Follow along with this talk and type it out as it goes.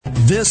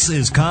This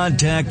is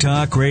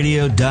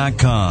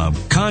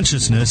ContactTalkRadio.com.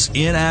 Consciousness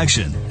in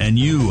action. And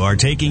you are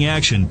taking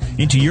action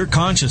into your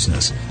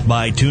consciousness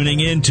by tuning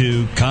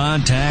into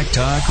Contact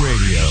Talk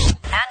Radio.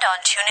 And on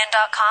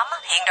TuneIn.com,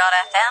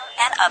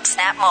 Ping.fm, and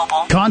UpSnap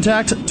Mobile.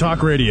 Contact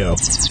Talk Radio.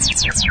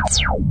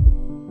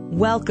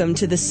 Welcome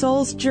to The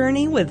Soul's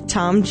Journey with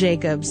Tom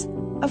Jacobs.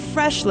 A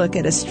fresh look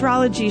at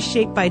astrology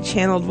shaped by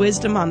channeled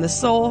wisdom on the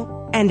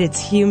soul and its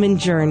human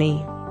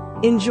journey.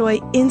 Enjoy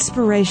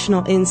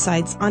inspirational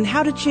insights on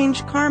how to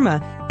change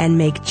karma and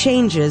make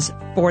changes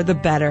for the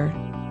better.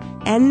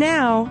 And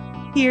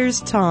now,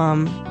 here's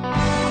Tom.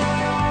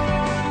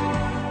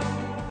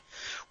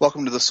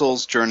 Welcome to The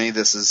Soul's Journey.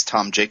 This is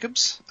Tom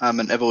Jacobs. I'm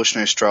an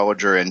evolutionary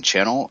astrologer and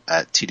channel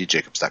at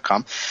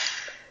tdjacobs.com.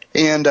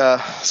 And,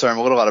 sorry, I'm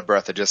a little out of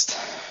breath. I just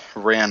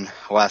ran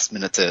last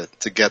minute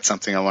to get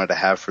something I wanted to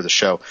have for the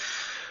show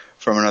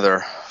from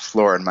another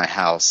floor in my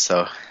house,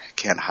 so I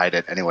can't hide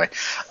it anyway.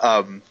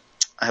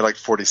 I had like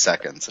 40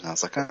 seconds, and I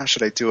was like,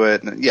 should I do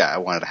it? And yeah, I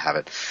wanted to have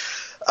it.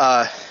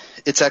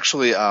 It's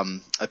actually a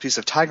piece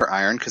of tiger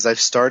iron because I've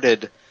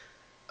started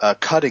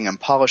cutting and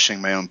polishing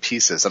my own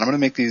pieces, and I'm going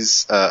to make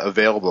these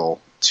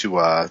available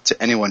to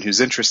anyone who's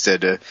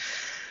interested,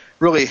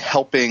 really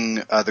helping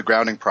the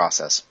grounding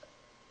process.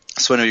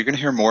 So I know you're going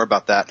to hear more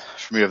about that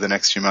from me over the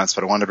next few months,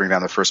 but I wanted to bring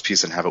down the first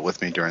piece and have it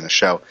with me during the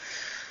show.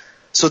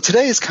 So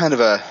today is kind of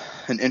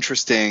an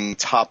interesting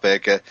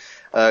topic.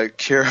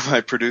 Kira, my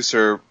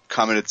producer,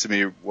 commented to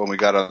me when we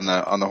got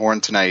on the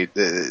horn tonight.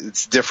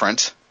 It's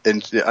different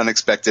and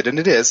unexpected, and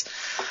it is.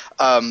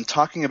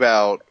 Talking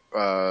about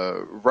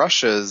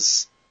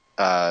Russia's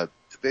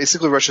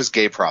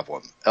gay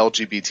problem,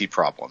 LGBT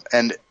problem,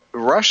 and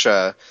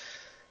Russia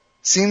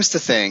seems to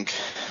think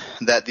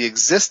that the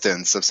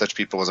existence of such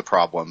people is a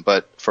problem,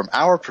 but from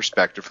our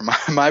perspective, from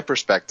my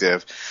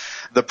perspective,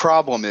 the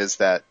problem is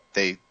that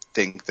they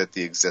think that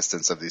the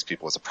existence of these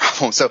people is a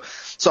problem. So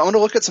I'm going to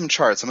look at some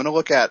charts. I'm going to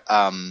look at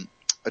a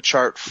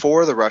chart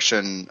for the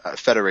Russian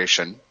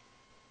Federation.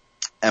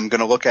 I'm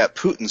going to look at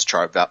Putin's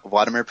chart,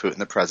 Vladimir Putin,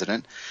 the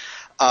president.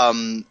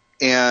 And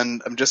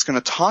I'm just going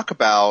to talk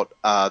about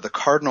the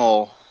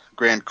cardinal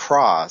Grand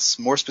Cross,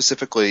 more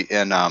specifically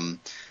in the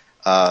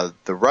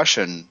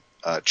Russian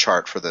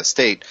chart for the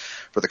state,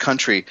 for the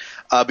country,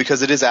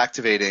 because it is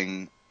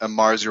activating a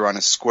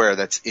Mars-Uranus square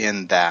that's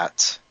in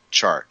that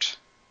chart.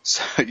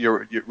 So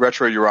your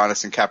retro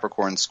Uranus and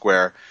Capricorn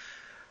square,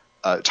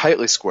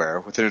 tightly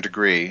square within a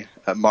degree,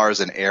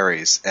 Mars and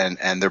Aries,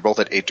 and they're both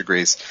at 8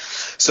 degrees.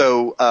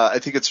 So I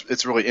think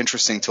it's really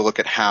interesting to look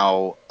at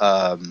how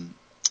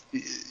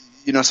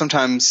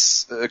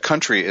sometimes a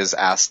country is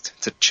asked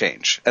to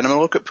change. And I'm going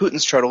to look at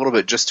Putin's chart a little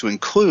bit just to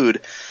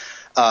include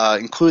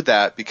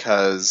that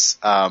because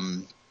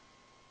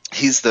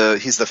he's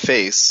the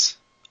face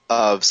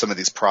of some of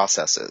these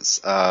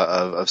processes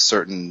of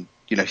certain.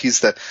 He's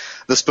the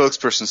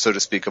spokesperson, so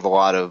to speak, of a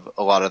lot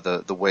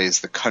of the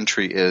ways the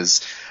country is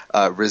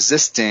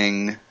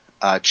resisting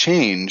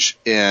change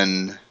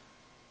in,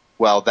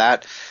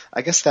 that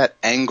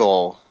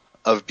angle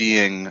of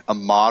being a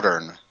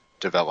modern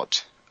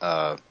developed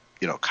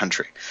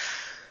country.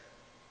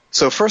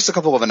 So first, a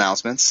couple of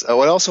announcements. I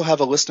also have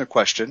a listener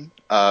question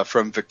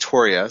from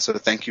Victoria. So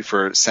thank you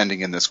for sending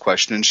in this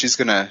question. And she's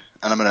going to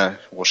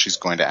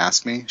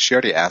ask me. She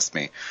already asked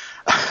me.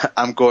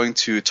 I'm going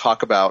to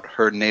talk about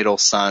her natal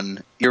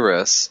sun,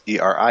 Eris,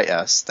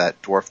 E-R-I-S, that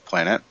dwarf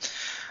planet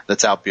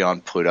that's out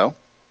beyond Pluto.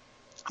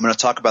 I'm going to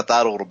talk about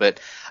that a little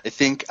bit. I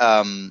think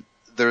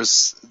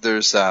there's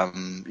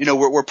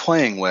we're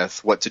playing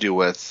with what to do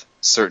with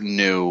certain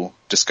new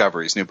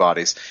discoveries, new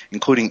bodies,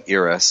 including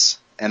Eris.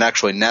 And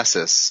actually,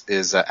 Nessus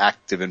is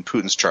active in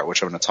Putin's chart,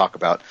 which I'm going to talk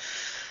about.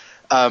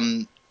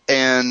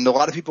 And a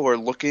lot of people are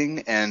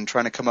looking and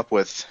trying to come up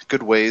with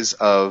good ways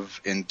of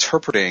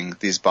interpreting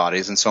these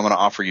bodies. And so I'm going to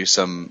offer you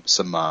some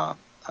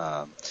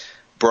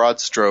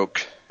broad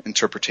stroke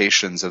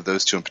interpretations of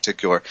those two in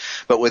particular.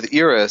 But with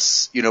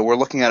Eris, we're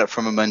looking at it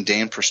from a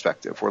mundane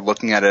perspective. We're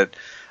looking at it.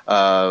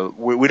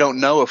 We don't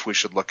know if we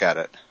should look at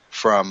it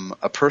from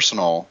a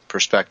personal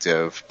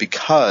perspective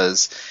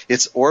because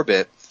its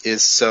orbit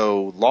is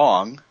so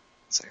long,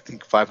 it's I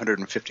think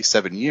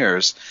 557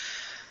 years,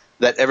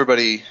 that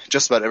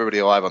just about everybody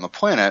alive on the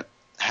planet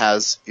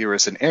has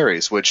Eris and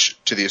Aries, which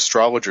to the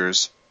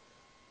astrologer's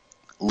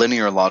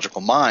linear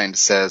logical mind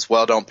says,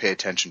 well, don't pay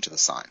attention to the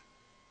sign.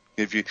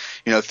 If you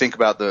think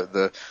about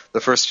the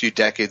first few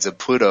decades of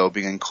Pluto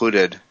being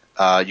included,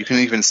 you can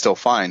even still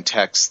find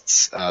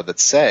texts that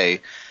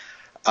say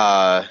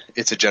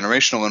it's a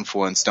generational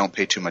influence, don't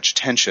pay too much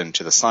attention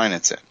to the sign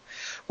it's in.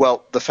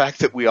 Well, the fact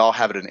that we all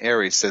have it in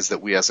Aries says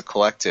that we as a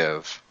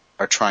collective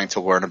are trying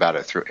to learn about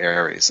it through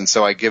Aries. And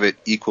so I give it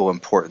equal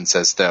importance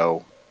as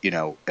though,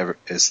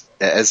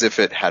 as if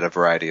it had a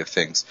variety of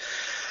things.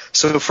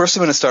 So first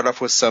I'm going to start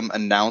off with some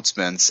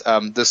announcements.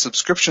 The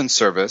subscription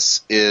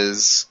service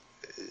is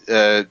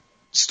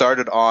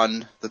started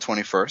on the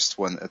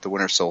 21st, at the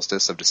winter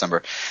solstice of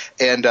December,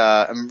 and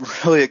I'm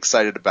really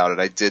excited about it.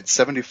 I did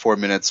 74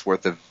 minutes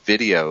worth of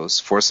videos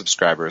for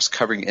subscribers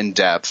covering in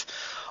depth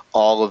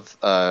all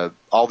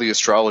the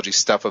astrology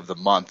stuff of the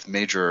month,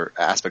 major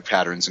aspect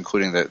patterns,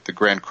 including the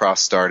Grand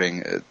Cross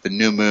starting, the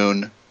new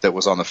moon that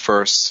was on the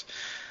 1st,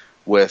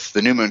 with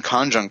the new moon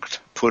conjunct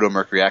Pluto,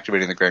 Mercury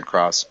activating the Grand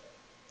Cross.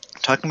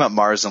 Talking about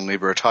Mars and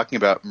Libra, talking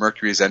about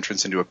Mercury's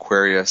entrance into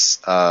Aquarius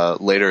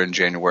later in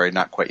January,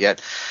 not quite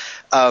yet,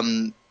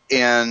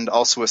 and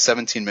also a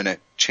 17-minute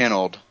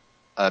channeled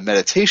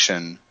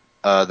meditation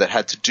that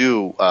had to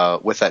do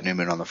with that new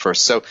moon on the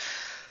 1st.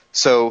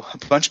 So a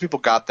bunch of people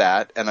got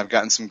that, and I've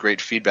gotten some great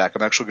feedback.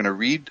 I'm actually going to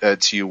read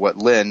to you what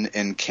Lynn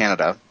in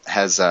Canada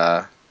has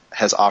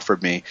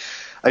offered me.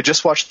 I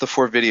just watched the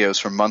 4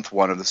 videos from month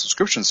 1 of the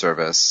subscription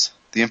service.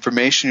 The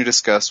information you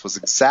discussed was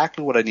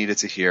exactly what I needed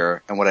to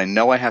hear and what I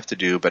know I have to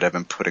do but have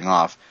been putting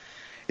off.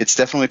 It's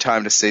definitely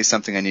time to say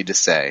something I need to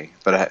say,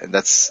 but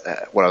that's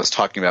what I was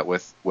talking about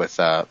with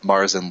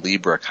Mars and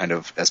Libra kind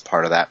of as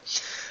part of that.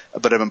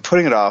 But I've been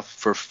putting it off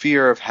for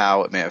fear of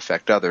how it may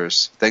affect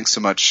others. Thanks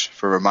so much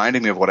for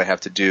reminding me of what I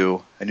have to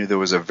do. I knew there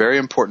was a very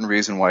important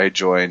reason why I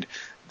joined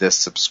this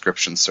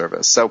subscription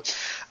service. So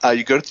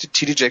you go to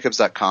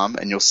tdjacobs.com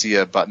and you'll see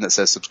a button that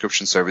says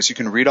subscription service. You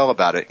can read all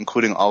about it,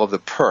 including all of the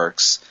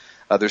perks.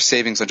 There's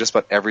savings on just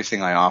about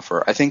everything I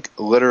offer. I think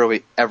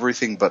literally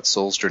everything but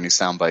Soul's Journey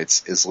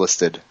Soundbites is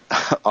listed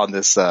on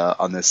this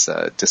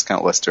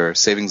discount list or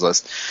savings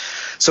list.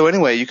 So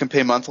anyway, you can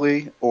pay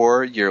monthly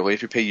or yearly.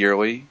 If you pay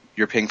yearly,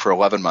 you're paying for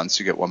 11 months.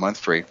 You get 1 month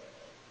free.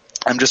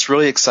 I'm just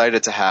really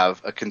excited to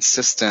have a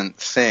consistent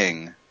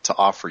thing to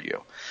offer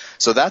you.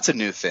 So that's a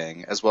new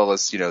thing, as well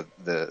as,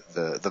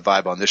 the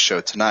vibe on this show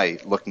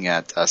tonight, looking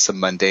at some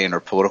mundane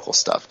or political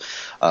stuff,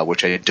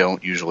 which I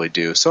don't usually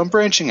do. So I'm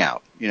branching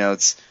out.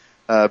 It's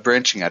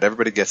branching out.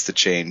 Everybody gets to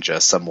change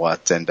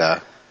somewhat, and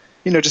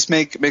just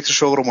makes the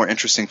show a little more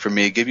interesting for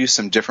me. Give you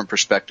some different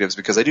perspectives,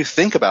 because I do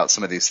think about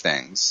some of these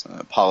things,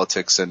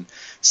 politics and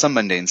some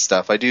mundane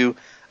stuff. I do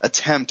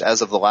attempt,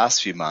 as of the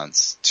last few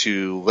months,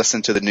 to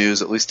listen to the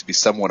news, at least to be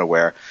somewhat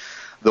aware.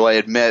 Though I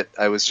admit,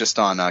 I was just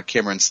on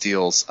Cameron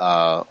Steele's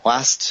the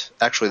last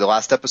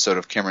episode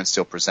of Cameron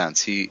Steele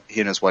Presents. He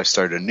and his wife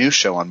started a new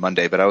show on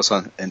Monday, but I was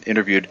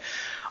interviewed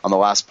on the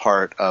last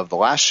part of the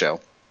last show,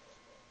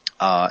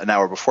 an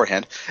hour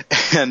beforehand,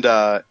 and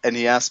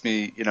he asked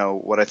me,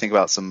 what I think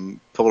about some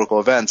political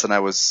events, and I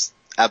was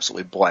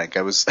absolutely blank.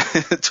 I was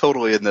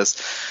totally in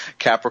this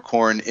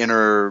Capricorn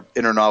inner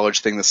knowledge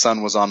thing. The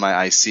sun was on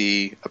my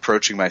IC,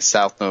 approaching my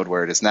south node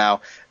where it is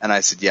now, and I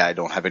said, yeah, I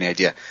don't have any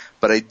idea.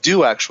 But I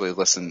do actually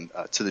listen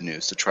to the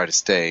news to try to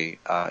stay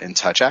in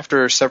touch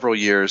after several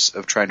years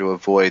of trying to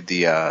avoid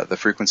the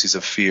frequencies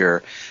of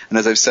fear. And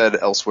as I've said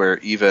elsewhere,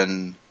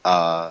 even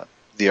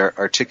the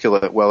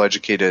articulate,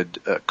 well-educated,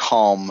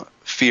 calm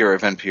fear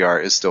of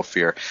NPR is still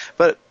fear.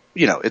 But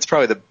it's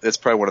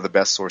probably one of the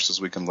best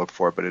sources we can look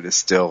for, but it is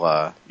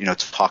still,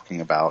 talking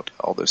about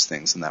all those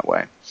things in that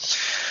way.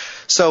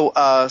 So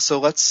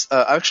let's,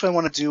 actually I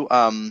want to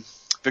do,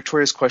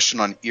 Victoria's question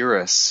on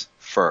Eris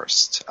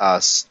first,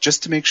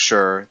 just to make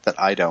sure that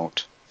I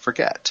don't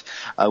forget.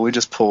 We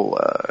just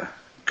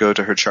go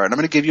to her chart, and I'm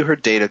going to give you her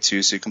data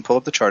too, so you can pull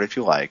up the chart if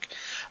you like.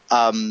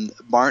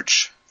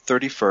 March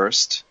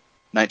 31st,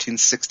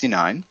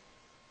 1969,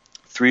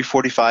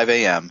 3:45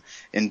 a.m.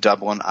 in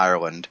Dublin,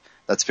 Ireland.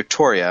 That's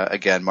Victoria,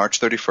 again, March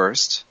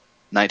 31st,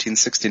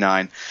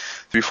 1969,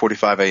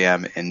 3:45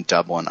 a.m. in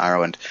Dublin,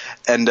 Ireland.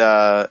 And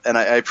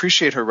I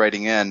appreciate her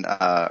writing in.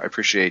 I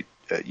appreciate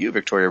you,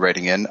 Victoria,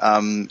 writing in,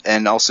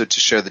 and also to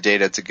share the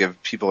data to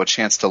give people a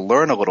chance to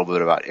learn a little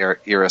bit about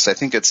Eris. I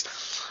think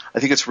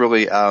it's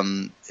really,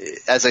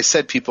 as I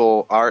said,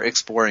 people are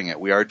exploring it.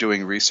 We are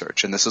doing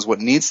research, and this is what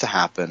needs to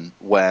happen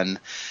when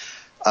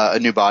a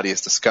new body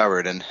is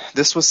discovered. And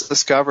this was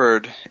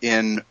discovered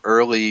in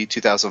early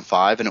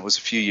 2005, and it was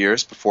a few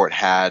years before it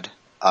had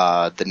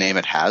the name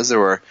it has. There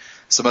were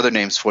some other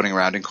names floating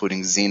around,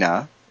 including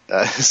Xena,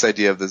 this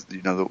idea of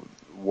the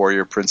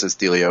warrior princess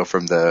Delio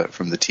from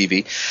the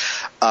TV.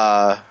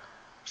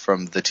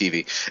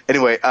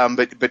 Anyway,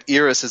 but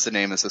Eris is the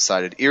name that's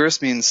decided.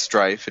 Eris means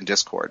strife and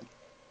discord.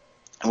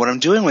 And what I'm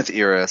doing with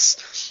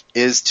Eris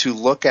is to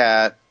look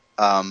at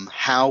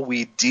how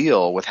we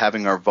deal with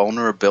having our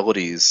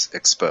vulnerabilities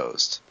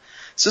exposed.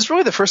 So this is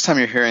really the first time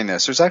you're hearing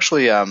this. There's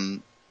actually there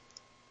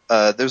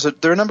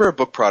are a number of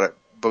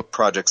book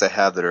projects I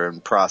have that are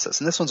in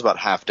process, and this one's about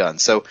half done.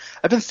 So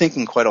I've been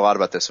thinking quite a lot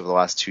about this over the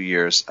last 2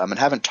 years, and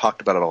haven't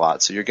talked about it a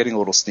lot. So you're getting a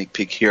little sneak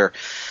peek here.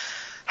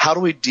 How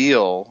do we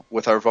deal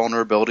with our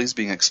vulnerabilities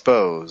being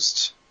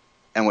exposed?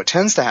 And what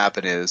tends to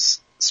happen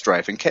is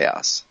strife and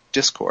chaos,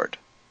 discord,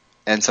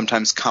 and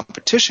sometimes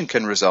competition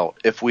can result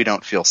if we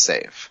don't feel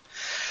safe.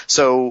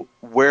 So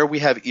where we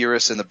have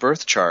Eris in the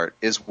birth chart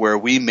is where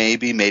we may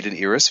be made an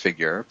Eris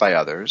figure by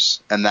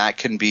others, and that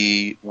can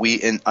be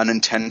we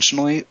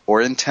unintentionally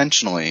or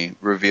intentionally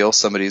reveal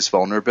somebody's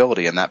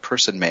vulnerability, and that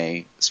person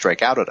may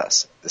strike out at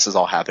us. This is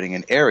all happening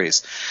in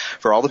Aries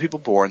for all the people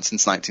born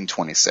since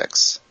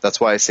 1926. That's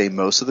why I say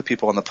most of the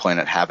people on the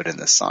planet have it in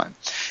this sign.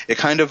 It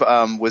kind of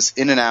was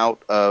in and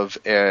out of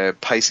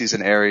Pisces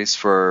and Aries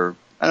for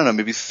I don't know,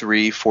 maybe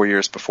 3-4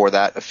 years before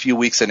that, a few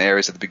weeks in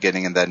Aries at the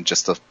beginning, and then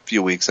just a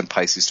few weeks in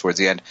Pisces towards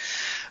the end.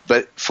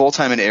 But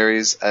full-time in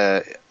Aries,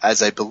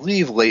 as I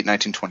believe, late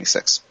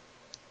 1926.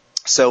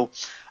 So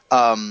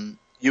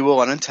you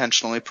will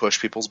unintentionally push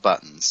people's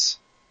buttons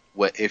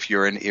if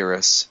you're an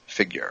Eris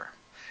figure.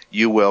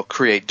 You will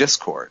create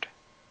discord.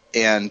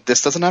 And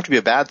this doesn't have to be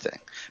a bad thing,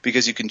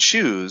 because you can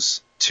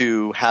choose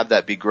to have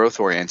that be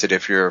growth-oriented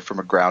if you're from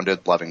a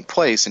grounded, loving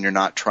place and you're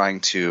not trying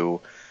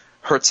to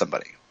hurt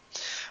somebody.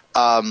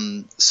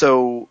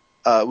 So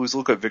we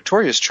look at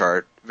Victoria's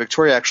chart.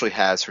 Victoria actually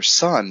has her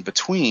sun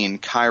between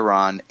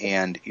Chiron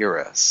and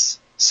Eris.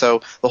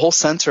 So the whole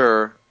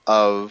center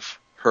of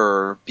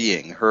her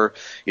being, her,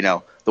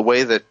 the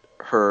way that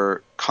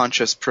her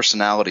conscious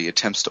personality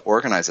attempts to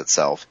organize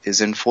itself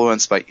is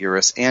influenced by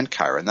Eris and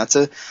Chiron. That's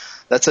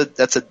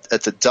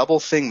a double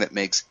thing that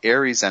makes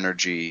Aries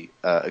energy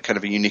kind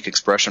of a unique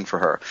expression for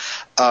her.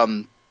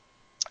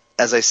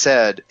 As I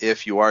said,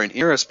 if you are an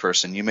Eris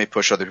person, you may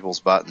push other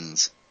people's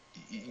buttons.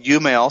 You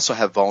may also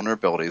have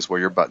vulnerabilities where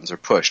your buttons are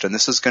pushed, and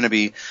this is going to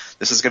be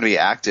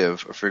active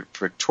for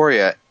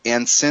Victoria.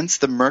 And since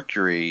the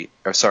Mercury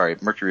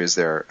is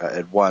there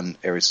at 1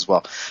 Aries as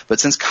well, but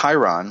since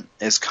Chiron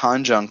is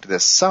conjunct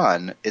this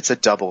sun, it's a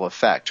double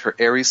effect. Her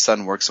Aries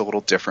sun works a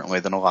little differently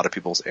than a lot of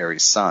people's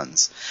Aries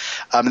suns.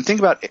 And think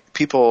about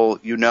people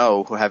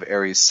who have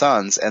Aries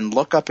suns, and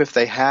look up if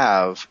they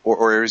have,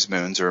 or Aries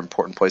moons, or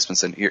important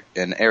placements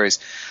in Aries.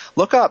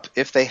 Look up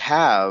if they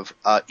have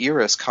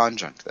Eris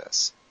conjunct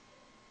this.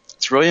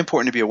 It's really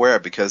important to be aware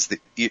of, because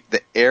the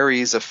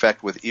Aries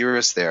effect with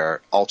Eris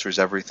there alters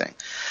everything.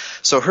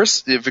 So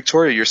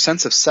Victoria, your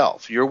sense of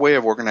self, your way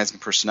of organizing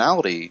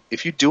personality,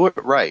 if you do it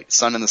right,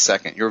 sun in the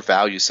second, your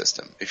value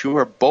system, if you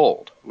are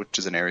bold, which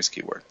is an Aries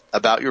keyword,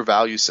 about your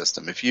value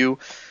system, if you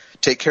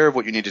take care of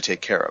what you need to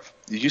take care of,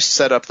 you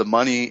set up the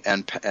money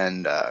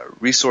and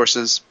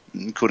resources,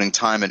 including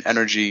time and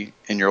energy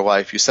in your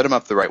life, you set them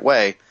up the right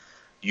way,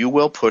 you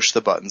will push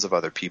the buttons of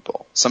other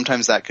people.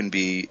 Sometimes that can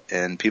be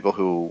in people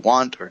who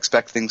want or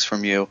expect things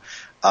from you,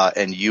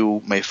 and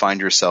you may find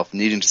yourself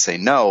needing to say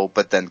no,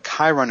 but then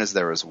Chiron is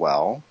there as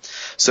well.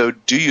 So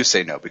do you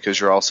say no? Because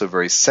you're also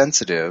very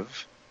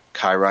sensitive.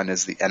 Chiron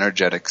is the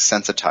energetic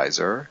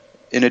sensitizer,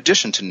 in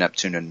addition to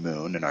Neptune and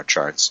Moon in our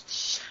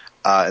charts.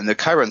 And the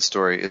Chiron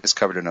story is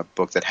covered in a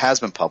book that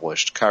has been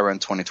published, Chiron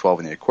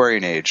 2012 in the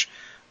Aquarian Age,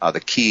 the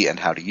key and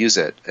how to use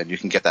it, and you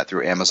can get that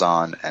through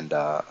Amazon and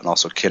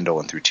also Kindle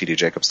and through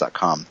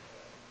tdjacobs.com.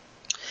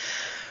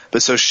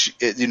 But so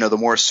the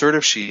more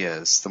assertive she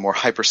is, the more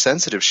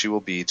hypersensitive she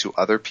will be to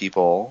other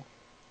people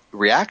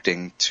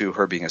reacting to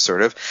her being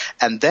assertive,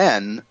 and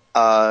then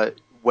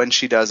when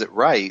she does it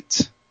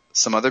right,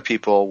 some other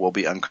people will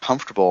be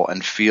uncomfortable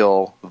and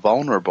feel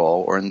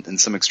vulnerable, or in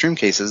some extreme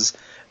cases,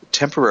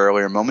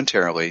 temporarily or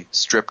momentarily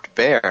stripped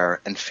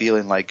bare and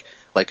feeling like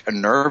a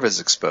nerve is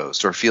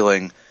exposed, or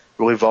feeling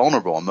really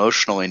vulnerable,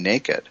 emotionally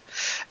naked.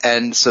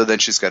 And so then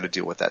she's got to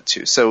deal with that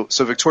too. So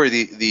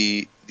Victoria,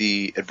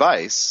 the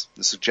advice,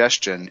 the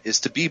suggestion is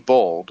to be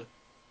bold,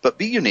 but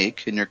be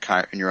unique in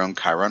your own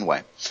Chiron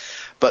way.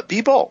 But be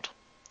bold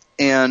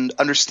and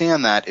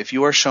understand that if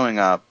you are showing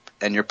up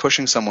and you're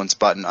pushing someone's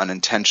button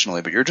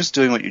unintentionally, but you're just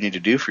doing what you need to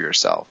do for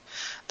yourself,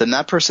 then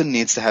that person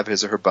needs to have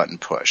his or her button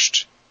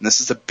pushed. And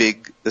this is the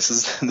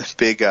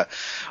big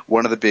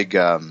one of the big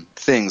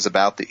things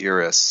about the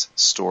Eris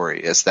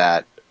story is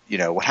that,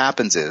 what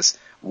happens is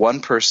one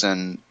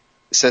person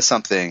says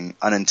something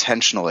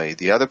unintentionally,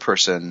 the other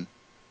person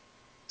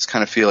is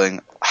kind of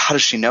feeling, how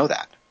does she know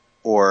that?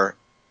 Or,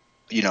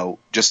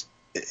 just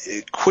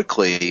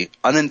quickly,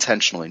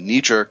 unintentionally,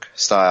 knee-jerk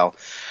style,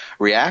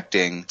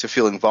 reacting to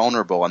feeling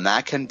vulnerable, and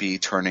that can be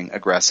turning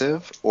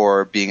aggressive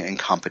or being in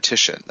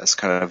competition. That's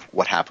kind of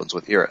what happens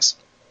with Eris.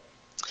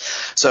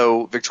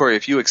 So, Victoria,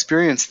 if you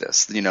experience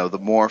this, the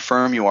more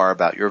firm you are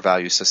about your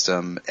value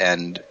system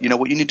and,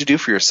 what you need to do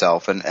for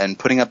yourself and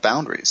putting up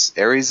boundaries.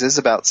 Aries is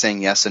about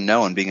saying yes and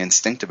no and being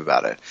instinctive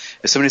about it.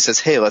 If somebody says,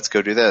 hey, let's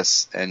go do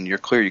this, and you're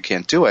clear you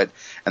can't do it,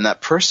 and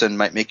that person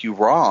might make you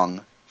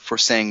wrong for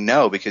saying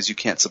no because you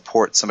can't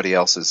support somebody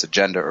else's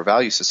agenda or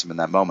value system in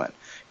that moment.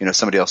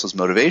 Somebody else's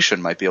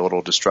motivation might be a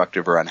little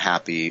destructive or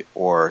unhappy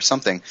or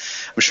something.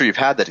 I'm sure you've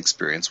had that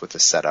experience with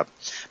this setup.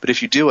 But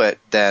if you do it,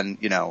 then,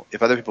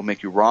 if other people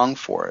make you wrong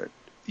for it,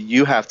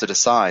 you have to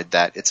decide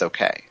that it's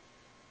okay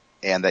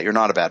and that you're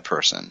not a bad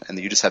person and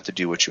that you just have to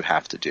do what you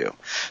have to do.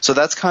 So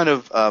that's kind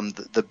of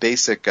the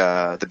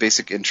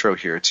basic intro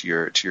here to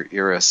your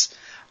Eris.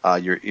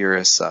 Your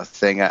Eris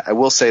thing. I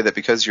will say that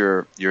because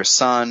your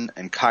Sun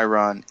and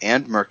Chiron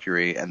and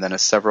Mercury, and then a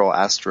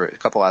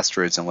couple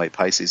asteroids in late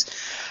Pisces,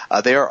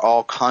 they are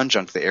all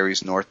conjunct the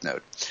Aries North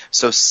Node.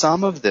 So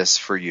some of this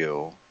for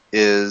you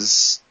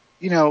is,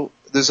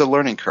 there's a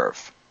learning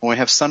curve. When we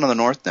have Sun on the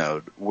North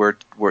Node, where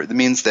it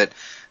means that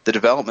the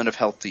development of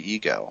healthy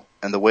ego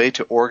and the way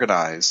to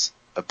organize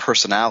a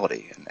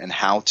personality and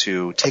how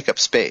to take up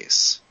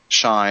space,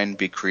 shine,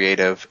 be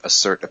creative,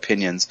 assert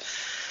opinions.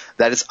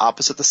 That is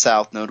opposite the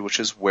South Node, which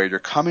is where you're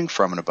coming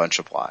from in a bunch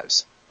of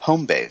lives.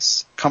 Home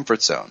base,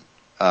 comfort zone,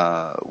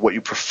 what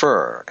you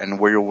prefer and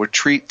where you'll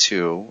retreat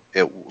to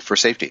for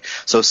safety.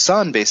 So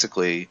Sun,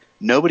 basically,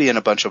 nobody in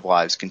a bunch of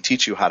lives can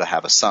teach you how to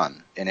have a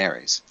Sun in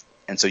Aries.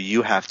 And so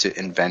you have to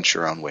invent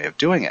your own way of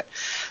doing it.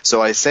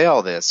 So I say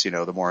all this,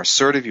 the more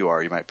assertive you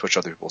are, you might push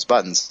other people's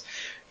buttons.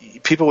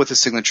 People with a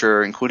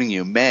signature, including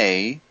you,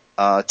 may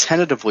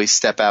tentatively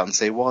step out and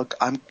say, well,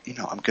 I'm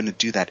going to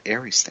do that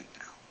Aries thing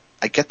now.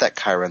 I get that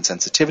Chiron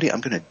sensitivity.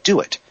 I'm going to do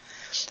it.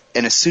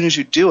 And as soon as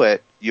you do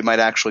it, you might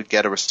actually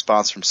get a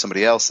response from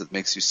somebody else that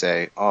makes you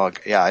say, oh,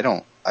 yeah,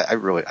 I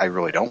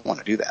really don't want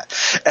to do that.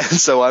 And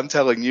so I'm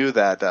telling you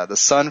that the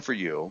Sun for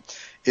you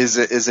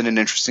is in an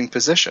interesting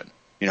position,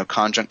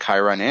 conjunct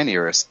Chiron and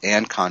Eris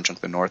and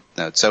conjunct the North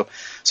Node. So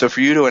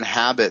for you to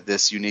inhabit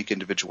this unique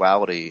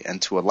individuality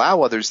and to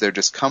allow others their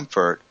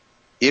discomfort,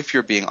 if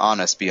you're being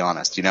honest, be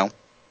honest,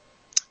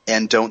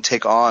 and don't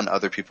take on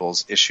other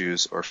people's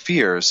issues or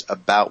fears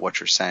about what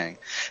you're saying.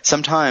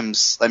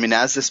 Sometimes,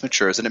 as this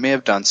matures, and it may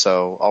have done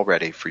so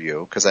already for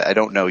you, because I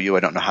don't know you, I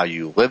don't know how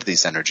you live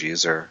these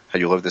energies or how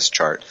you live this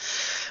chart,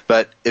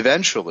 but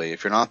eventually,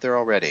 if you're not there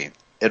already,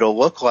 it'll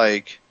look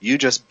like you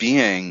just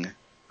being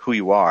who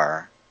you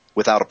are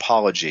without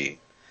apology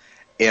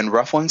and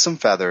ruffling some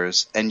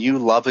feathers and you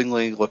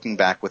lovingly looking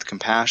back with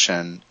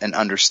compassion and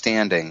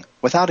understanding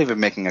without even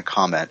making a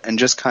comment and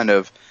just kind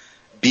of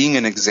being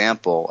an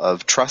example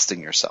of trusting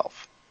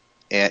yourself,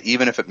 and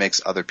even if it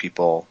makes other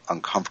people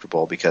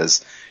uncomfortable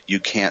because you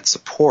can't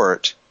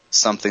support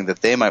something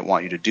that they might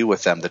want you to do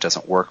with them that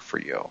doesn't work for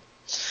you.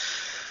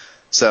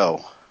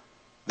 So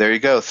there you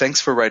go. Thanks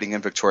for writing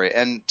in, Victoria.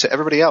 And to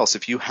everybody else,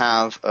 if you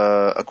have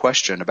a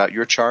question about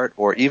your chart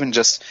or even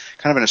just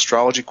kind of an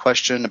astrology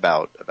question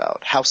about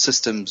house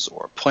systems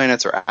or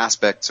planets or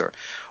aspects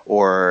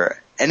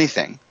or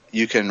anything,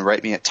 you can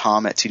write me at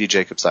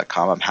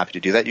tom@tdjacobs.com. I'm happy to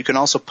do that. You can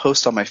also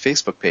post on my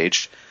Facebook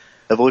page,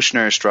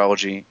 Evolutionary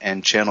Astrology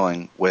and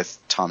Channeling with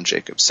Tom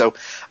Jacobs. So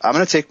I'm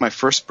going to take my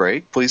first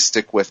break. Please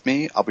stick with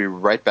me. I'll be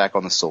right back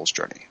on the Soul's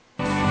Journey.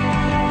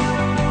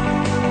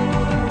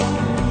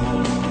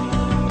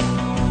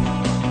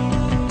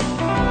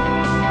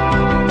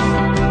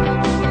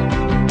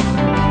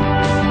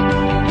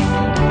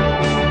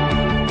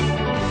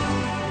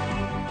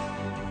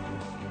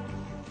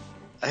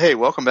 Hey,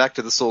 welcome back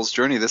to the Soul's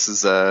Journey. This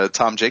is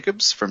Tom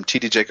Jacobs from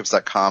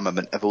tdjacobs.com. I'm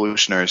an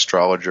evolutionary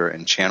astrologer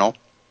and channel.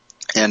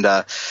 And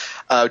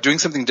doing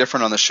something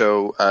different on the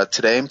show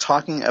today. I'm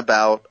talking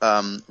about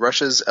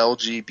Russia's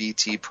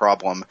LGBT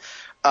problem.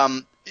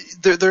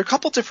 There are a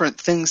couple different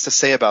things to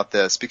say about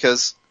this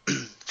because,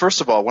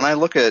 first of all, when I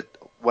look at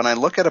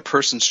a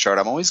person's chart,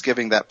 I'm always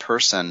giving that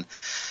person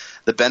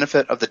the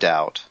benefit of the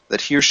doubt that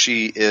he or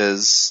she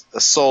is a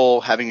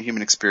soul having a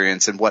human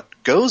experience, and what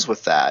goes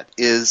with that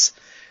is,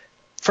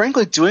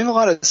 frankly, doing a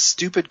lot of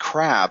stupid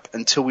crap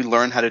until we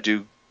learn how to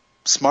do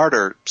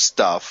smarter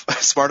stuff,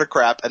 smarter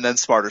crap, and then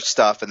smarter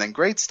stuff, and then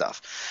great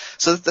stuff.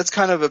 So that's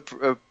kind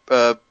of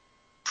a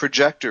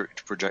trajectory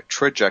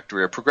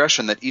or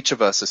progression that each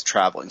of us is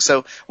traveling.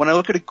 So when I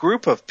look at a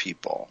group of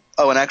people,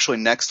 and actually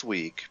next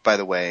week, by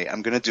the way,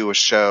 I'm going to do a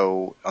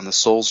show on the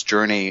Soul's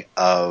Journey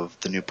of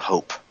the new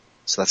Pope.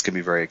 So that's going to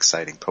be very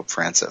exciting, Pope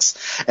Francis.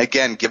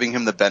 Again, giving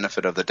him the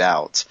benefit of the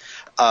doubt.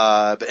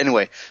 But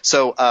anyway,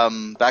 so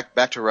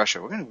back to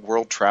Russia. We're going to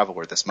world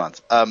traveler this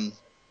month.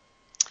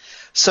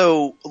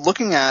 So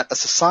looking at a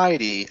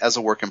society as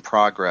a work in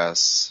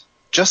progress,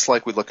 just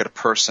like we look at a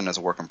person as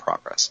a work in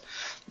progress.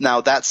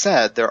 Now, that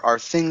said, there are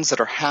things that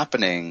are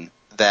happening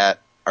that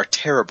are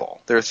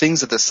terrible. There are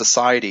things that this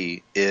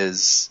society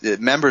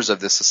members of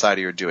this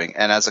society are doing,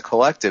 and as a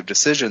collective,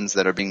 decisions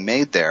that are being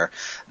made there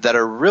that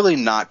are really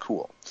not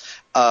cool.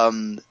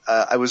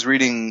 I was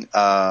reading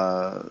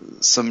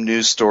some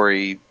news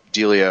story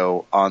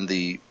dealio on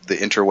the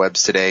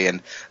interwebs today,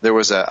 and there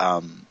was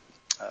an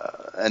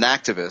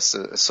activist,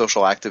 a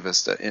social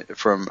activist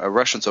from a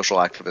Russian social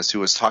activist who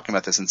was talking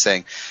about this and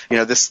saying,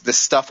 this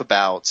stuff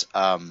about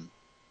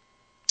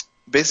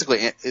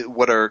basically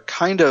what are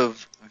kind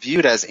of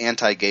viewed as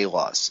anti-gay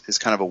laws is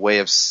kind of a way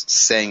of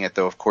saying it,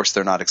 though of course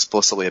they're not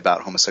explicitly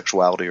about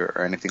homosexuality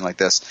or anything like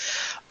this,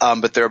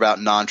 but they're about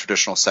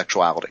non-traditional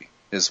sexuality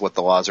is what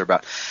the laws are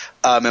about.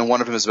 And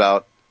one of them is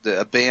about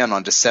a ban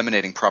on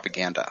disseminating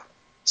propaganda.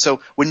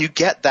 So when you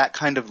get that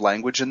kind of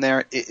language in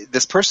there,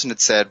 this person had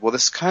said, well,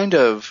 this kind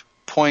of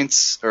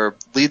points or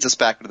leads us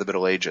back into the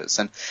Middle Ages.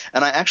 And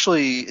I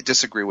actually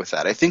disagree with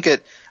that. I think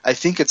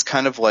it's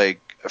kind of like,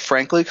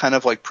 frankly, kind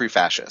of like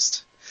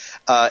pre-fascist.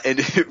 And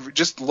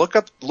just look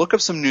up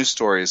some news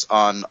stories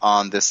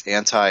on this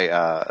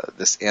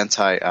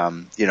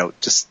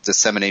just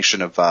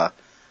dissemination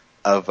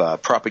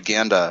of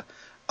propaganda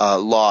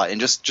law,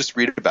 and just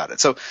read about it.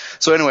 So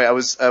anyway, I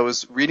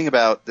was reading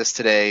about this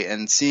today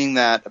and seeing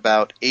that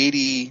about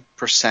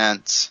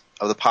 80%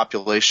 of the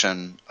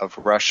population of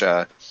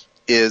Russia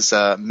is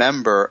a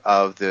member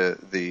of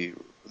the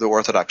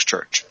Orthodox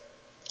Church.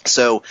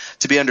 So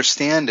to be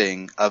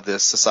understanding of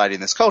this society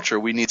and this culture,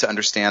 we need to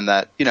understand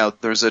that,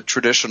 there's a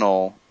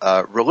traditional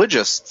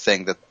religious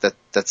thing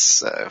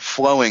that's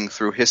flowing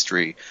through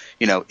history,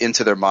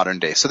 into their modern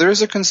day. So there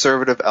is a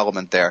conservative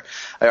element there.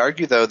 I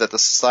argue, though, that the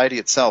society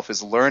itself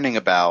is learning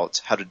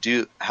about how to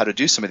do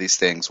some of these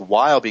things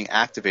while being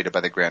activated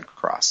by the Grand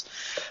Cross.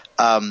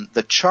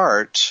 The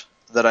chart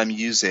that I'm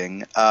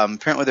using,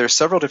 apparently there are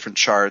several different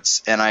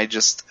charts, and I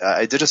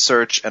did a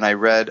search and I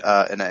read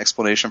an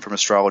explanation from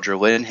astrologer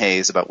Lynn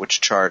Hayes about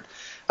which chart.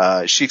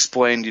 She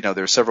explained,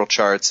 there are several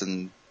charts,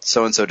 and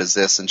so does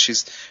this, and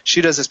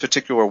she does this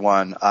particular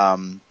one,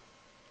 and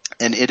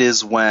it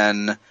is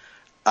when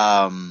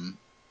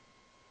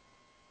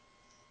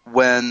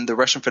the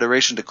Russian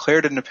Federation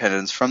declared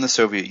independence from the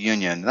Soviet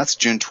Union. That's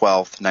June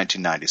 12th,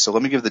 1990. So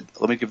let me give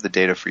the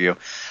data for you.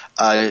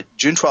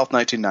 June 12th,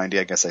 1990,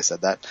 I guess I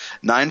said that,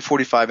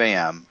 9:45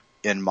 a.m.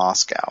 in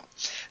Moscow.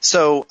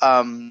 So,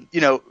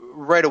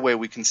 right away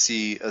we can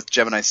see a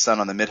Gemini sun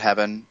on the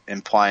midheaven,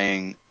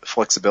 implying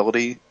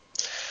flexibility.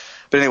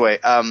 But anyway,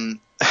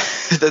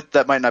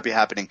 that might not be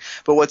happening.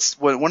 But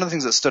one of the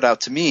things that stood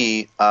out to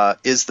me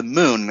is the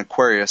moon in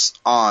Aquarius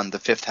on the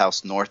 5th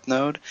house north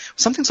node. If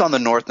something's on the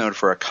north node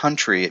for a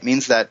country, it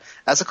means that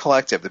as a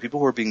collective, the people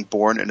who are being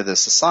born into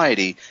this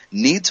society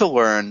need to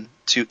learn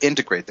to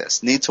integrate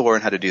this, need to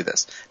learn how to do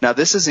this. Now,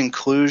 this is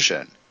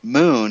inclusion.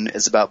 Moon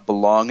is about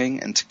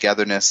belonging and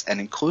togetherness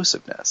and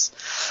inclusiveness.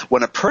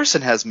 When a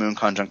person has moon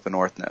conjunct the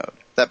north node,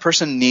 that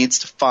person needs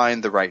to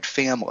find the right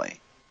family.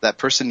 That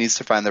person needs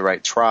to find the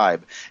right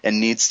tribe and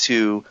needs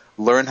to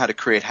learn how to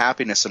create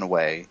happiness in a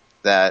way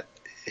that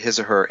his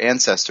or her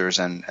ancestors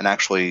and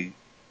actually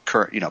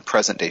current,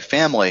 present day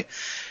family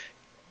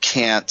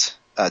can't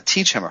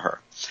teach him or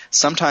her.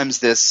 Sometimes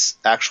this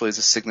actually is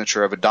a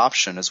signature of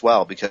adoption as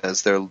well,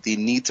 because they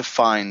need to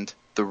find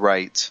the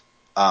right,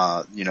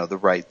 the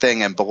right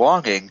thing, and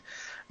belonging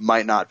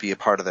might not be a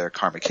part of their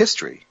karmic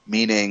history,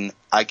 meaning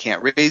I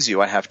can't raise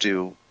you, I have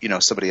to,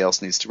 somebody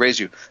else needs to raise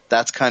you.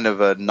 That's kind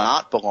of a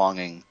not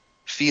belonging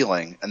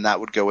feeling, and that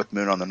would go with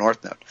moon on the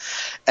north node.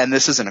 And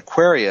this is an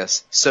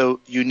Aquarius,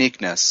 so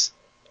uniqueness,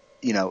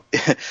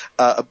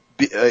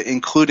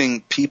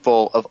 including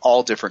people of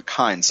all different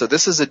kinds. So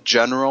this is a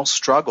general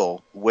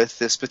struggle with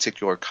this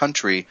particular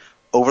country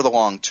over the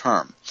long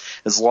term.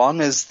 As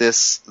long as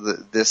this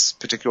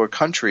particular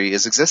country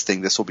is existing,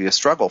 this will be a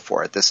struggle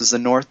for it. This is a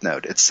north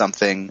node. It's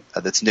something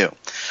that's new.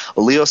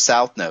 A Leo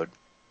south node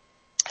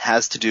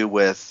has to do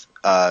with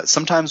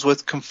sometimes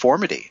with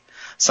conformity.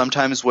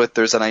 Sometimes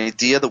there's an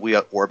idea that we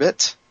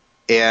orbit,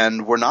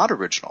 and we're not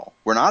original.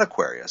 We're not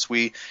Aquarius.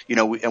 We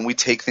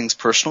take things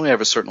personally.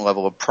 Have a certain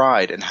level of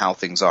pride in how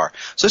things are.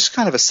 So it's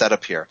kind of a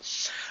setup here.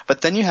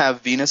 But then you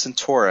have Venus and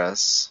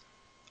Taurus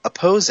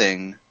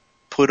opposing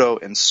Pluto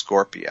and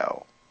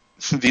Scorpio.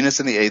 Venus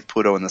in the 8th,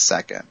 Pluto in the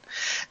 2nd.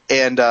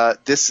 And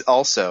this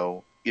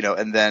also,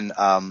 and then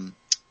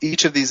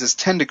each of these is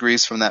 10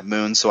 degrees from that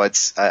moon, so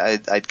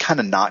I'd kind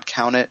of not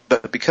count it.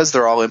 But because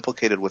they're all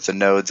implicated with the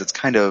nodes, it's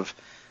kind of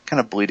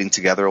bleeding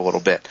together a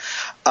little bit.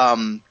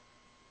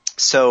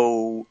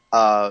 So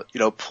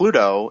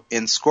Pluto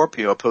in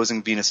Scorpio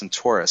opposing Venus and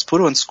Taurus.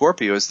 Pluto in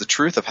Scorpio is the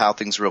truth of how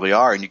things really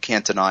are, and you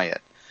can't deny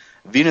it.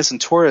 Venus and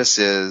Taurus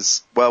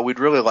is, well, we'd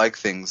really like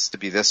things to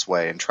be this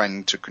way and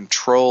trying to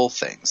control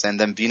things. And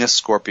then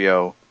Venus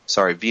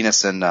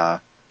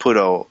and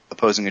Pluto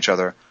opposing each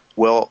other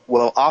will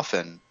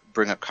often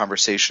bring up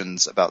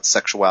conversations about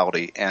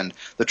sexuality and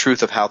the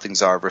truth of how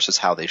things are versus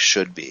how they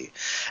should be.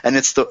 And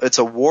it's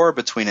a war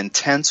between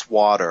intense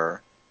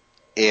water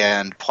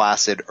and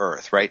placid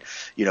earth, right?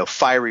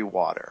 Fiery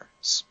water,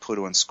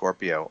 Pluto and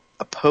Scorpio,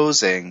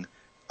 opposing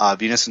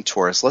Venus and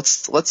Taurus.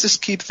 Let's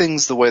just keep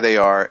things the way they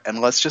are,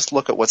 and let's just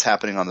look at what's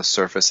happening on the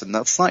surface, and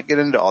let's not get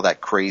into all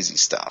that crazy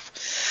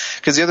stuff.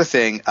 Because the other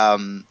thing,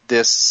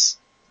 this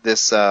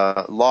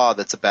law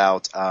that's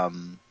about,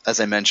 as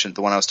I mentioned,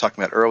 the one I was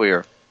talking about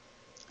earlier,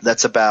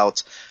 that's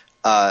about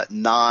banning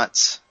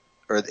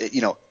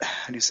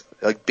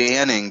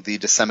the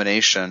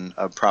dissemination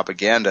of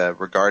propaganda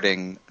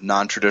regarding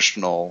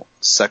non-traditional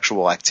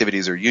sexual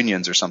activities or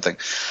unions or something.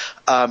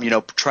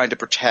 Trying to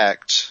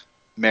protect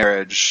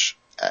marriage,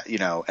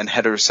 and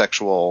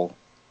heterosexual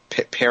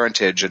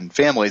parentage and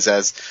families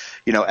as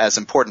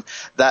important.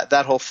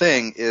 That whole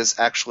thing is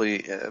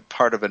actually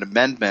part of an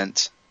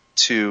amendment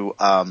to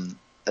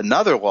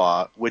another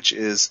law, which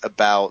is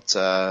about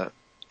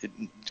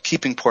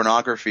keeping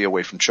pornography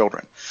away from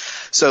children.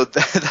 So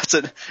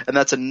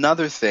that's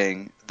another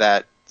thing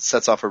that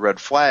sets off a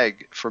red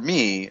flag for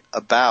me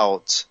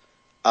about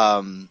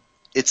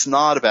it's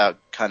not about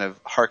kind of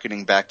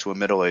hearkening back to a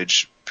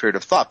middle-age period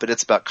of thought, but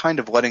it's about kind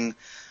of letting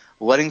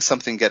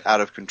something get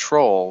out of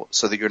control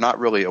so that you're not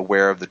really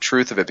aware of the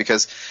truth of it,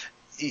 because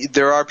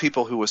there are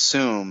people who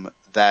assume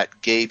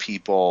that gay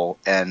people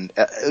and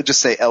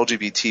just say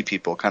LGBT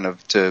people, kind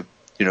of to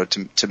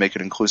make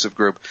an inclusive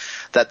group,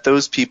 that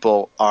those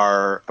people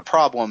are a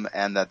problem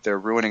and that they're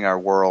ruining our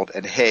world,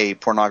 and hey,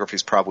 pornography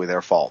is probably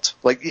their fault.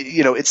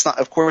 It's not,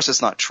 of course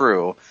it's not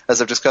true.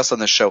 As I've discussed on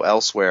this show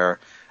elsewhere,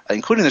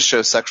 including the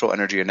show Sexual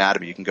Energy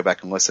Anatomy. You can go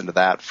back and listen to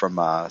that from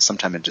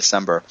sometime in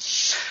December.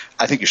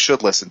 I think you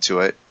should listen to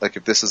it. Like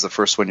if this is the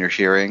first one you're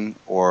hearing,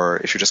 or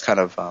if you're just kind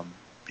of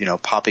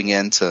popping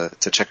in to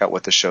check out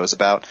what the show is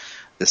about,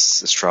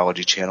 this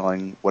astrology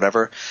channeling,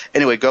 whatever.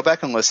 Anyway, go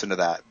back and listen to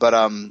that. But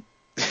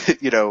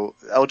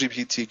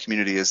LGBT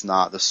community is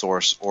not the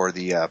source or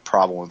the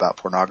problem about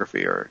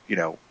pornography, or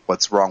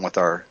what's wrong with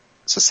our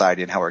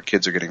society and how our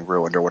kids are getting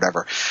ruined or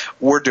whatever.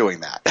 We're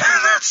doing that.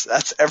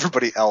 that's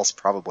everybody else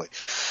probably.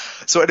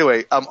 So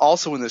anyway,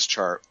 also in this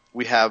chart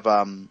we have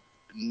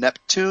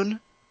Neptune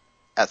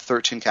at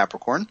 13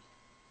 Capricorn,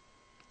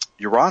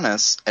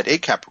 Uranus at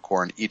 8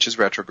 Capricorn. Each is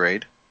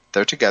retrograde.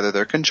 They're together.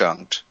 They're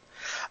conjunct.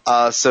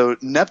 So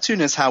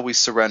Neptune is how we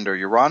surrender.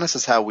 Uranus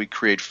is how we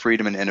create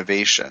freedom and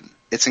innovation.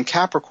 It's in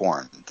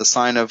Capricorn, the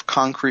sign of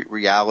concrete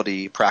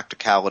reality,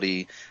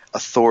 practicality,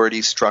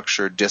 authority,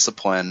 structure,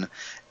 discipline.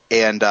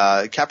 And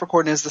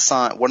Capricorn is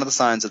one of the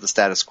signs of the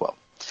status quo.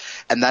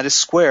 And that is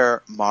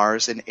square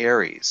Mars and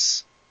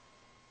Aries.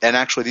 And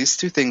actually these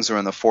two things are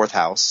in the 4th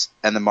house,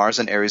 and the Mars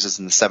and Aries is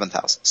in the 7th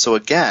house. So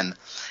again,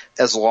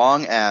 as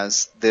long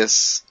as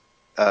this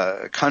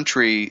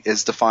country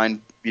is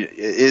defined,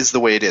 is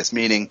the way it is,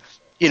 meaning,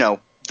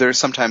 there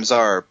sometimes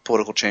are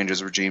political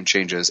changes, regime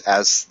changes,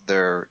 as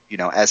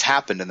as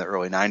happened in the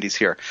early 90s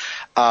here.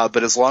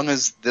 But as long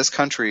as this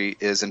country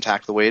is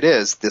intact the way it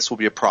is, this will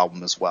be a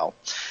problem as well.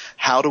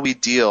 How do we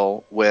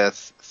deal with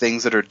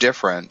things that are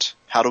different?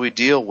 How do we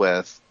deal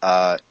with,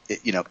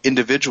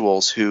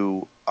 individuals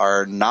who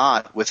are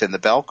not within the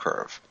bell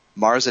curve?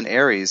 Mars and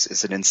Aries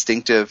is an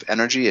instinctive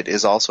energy. It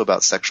is also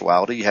about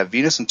sexuality. You have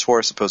Venus and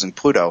Taurus opposing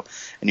Pluto,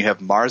 and you have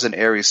Mars and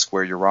Aries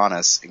square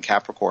Uranus in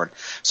Capricorn.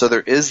 So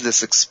there is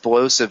this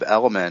explosive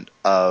element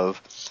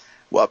of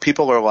what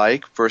people are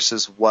like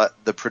versus what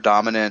the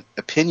predominant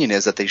opinion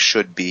is that they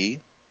should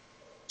be.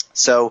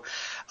 So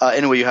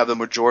anyway, you have the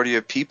majority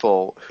of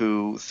people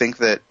who think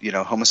that,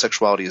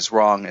 homosexuality is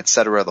wrong,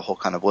 etc., the whole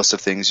kind of list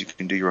of things. You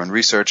can do your own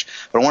research.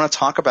 But I want to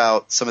talk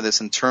about some of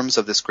this in terms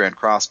of this Grand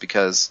Cross,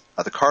 because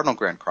the cardinal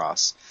Grand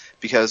Cross,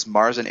 because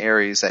Mars and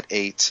Aries at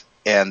 8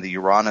 and the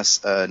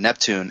Uranus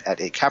Neptune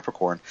at 8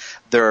 Capricorn,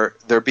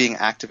 they're being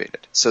activated.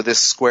 So this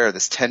square,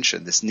 this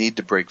tension, this need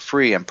to break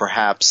free, and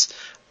perhaps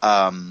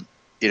Mars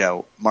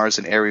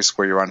and Aries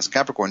square Uranus and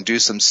Capricorn do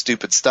some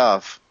stupid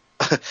stuff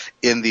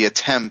in the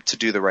attempt to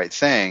do the right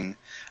thing,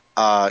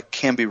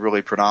 can be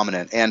really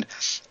predominant. And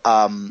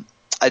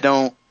I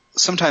don't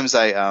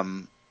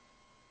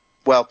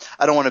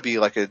want to be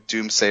like a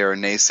doomsayer or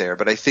naysayer,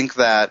 but I think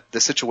that the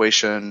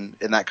situation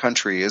in that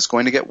country is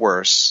going to get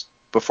worse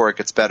before it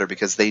gets better,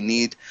 because they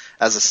need,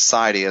 as a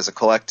society, as a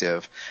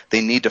collective,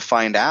 they need to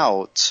find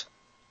out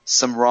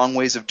some wrong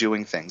ways of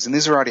doing things. And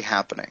these are already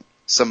happening.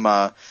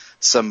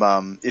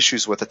 Some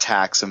issues with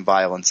attacks and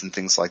violence and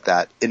things like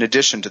that, in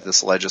addition to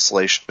this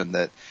legislation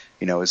that,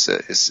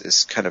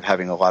 is kind of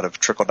having a lot of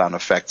trickle-down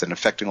effect and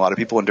affecting a lot of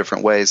people in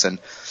different ways. And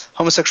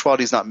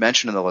homosexuality is not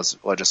mentioned in the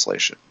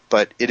legislation,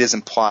 but it is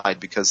implied,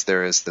 because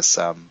there is this,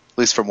 at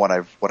least from what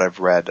I've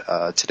read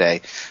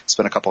today,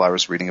 spent a couple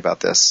hours reading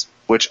about this,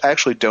 which I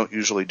actually don't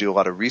usually do a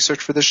lot of research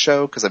for this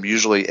show, because I'm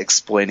usually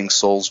explaining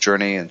soul's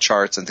journey and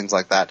charts and things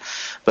like that.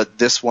 But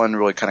this one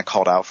really kind of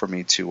called out for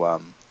me to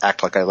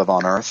act like I live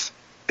on Earth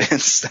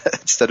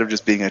instead of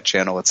just being a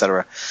channel,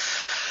 etc.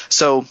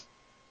 So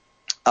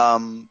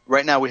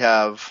right now we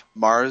have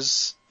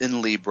Mars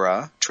in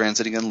Libra,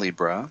 transiting in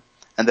Libra,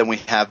 and then we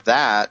have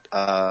that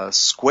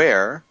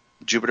square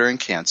Jupiter in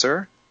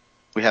Cancer.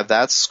 We have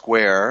that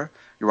square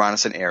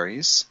Uranus in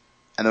Aries,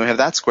 and then we have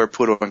that square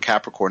Pluto in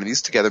Capricorn, and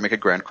these together make a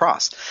Grand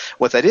Cross.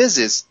 What that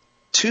is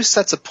two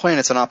sets of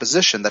planets in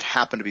opposition that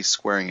happen to be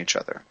squaring each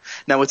other.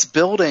 Now, it's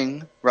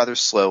building rather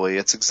slowly.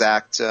 It's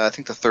exact, I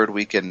think the third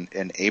week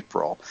in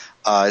April.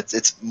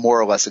 It's more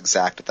or less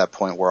exact at that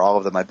point, where all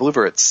of them, I believe,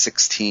 are at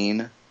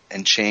 16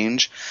 and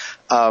change.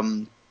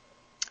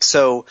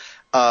 So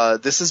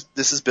this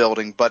is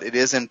building, but it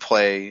is in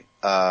play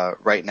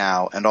right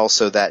now. And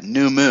also that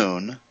new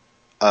moon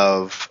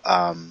of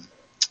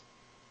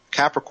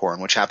Capricorn,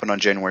 which happened on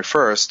January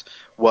 1st,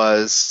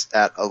 was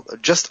at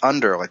just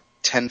under like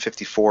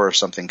 1054 or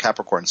something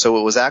Capricorn. So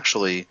it was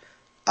actually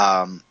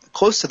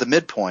close to the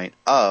midpoint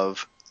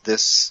of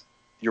this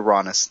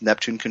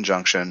Uranus-Neptune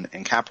conjunction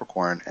in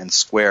Capricorn and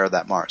square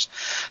that Mars.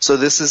 So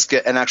this is,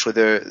 and actually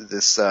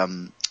this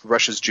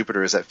Russia's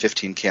Jupiter is at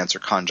 15 Cancer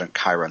conjunct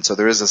Chiron. So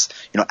there is this,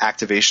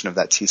 activation of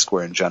that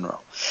T-square in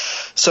general.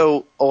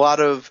 So a lot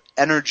of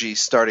energy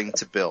starting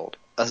to build.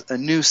 A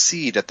new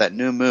seed at that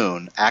new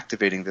moon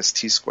activating this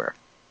T-square.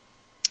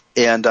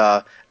 And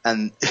the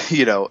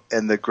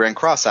Grand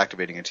Cross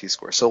activating a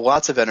T-square. So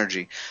lots of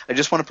energy. I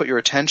just want to put your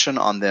attention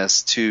on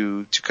this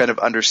to kind of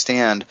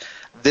understand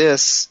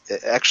this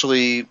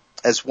actually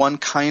as one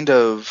kind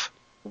of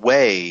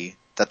way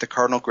that the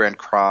cardinal Grand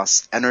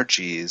Cross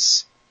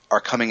energies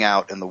are coming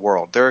out in the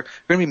world. There are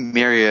going to be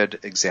myriad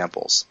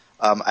examples.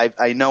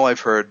 I know I've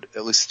heard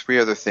at least 3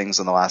 other things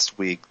in the last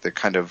week, the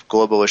kind of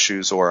global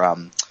issues or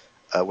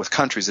with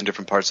countries in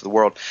different parts of the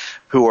world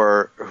who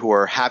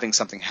are having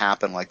something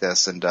happen like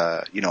this, and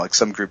like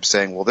some groups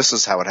saying, well, this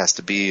is how it has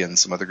to be, and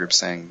some other groups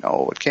saying,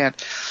 no, it can't.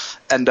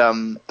 And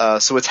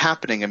so it's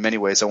happening in many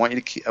ways. I want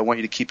you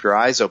to keep your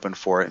eyes open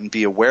for it and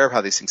be aware of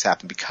how these things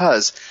happen,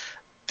 because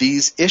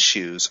these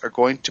issues are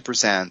going to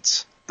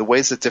present the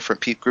ways that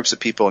different groups of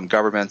people and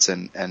governments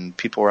and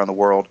people around the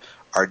world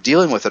are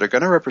dealing with it are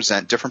going to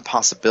represent different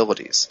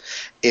possibilities.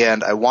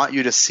 And I want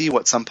you to see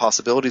what some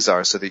possibilities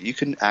are so that you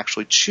can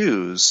actually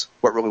choose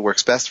what really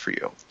works best for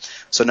you.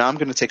 So now I'm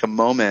going to take a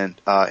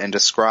moment and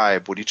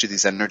describe what each of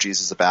these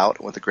energies is about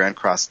and what the Grand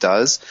Cross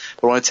does.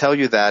 But I want to tell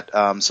you that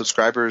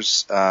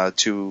subscribers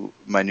to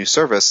my new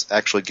service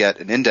actually get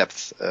an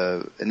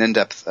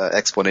in-depth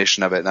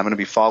explanation of it. And I'm going to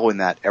be following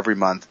that every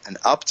month and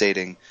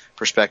updating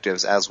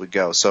perspectives as we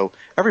go. So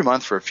every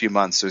month for a few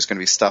months, there's going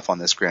to be stuff on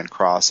this Grand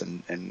Cross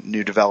and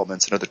new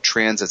developments and other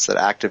transits that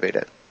activate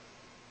it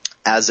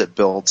as it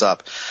builds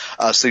up.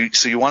 So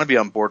you want to be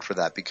on board for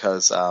that,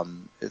 because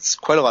it's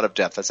quite a lot of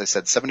depth. As I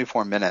said,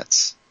 74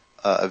 minutes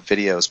of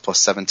videos plus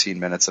 17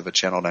 minutes of a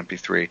channeled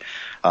MP3.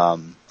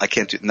 I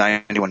can't do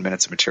 91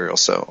 minutes of material,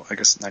 so I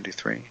guess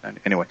 93.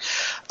 Anyway,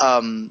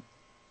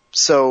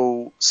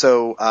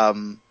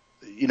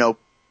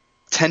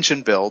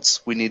 tension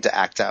builds. We need to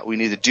act out. We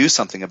need to do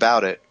something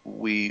about it.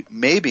 We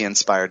may be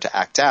inspired to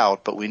act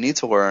out, but we need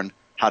to learn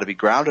how to be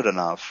grounded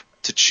enough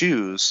to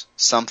choose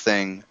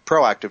something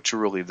proactive to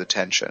relieve the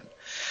tension.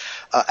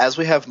 As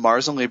we have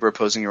Mars and Libra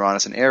opposing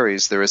Uranus and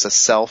Aries, there is a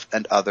self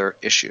and other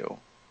issue.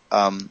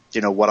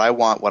 What I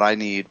want, what I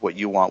need, what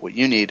you want, what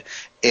you need,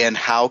 and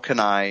how can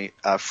I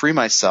free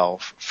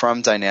myself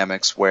from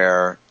dynamics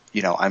where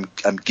I'm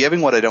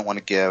giving what I don't want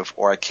to give,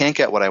 or I can't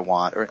get what I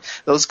want, or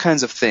those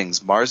kinds of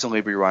things. Mars and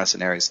Libra, Uranus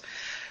and Aries.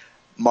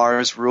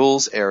 Mars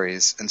rules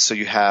Aries, and so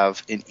you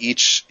have in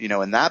each,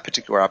 in that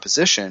particular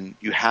opposition,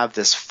 you have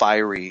this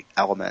fiery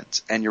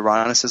element, and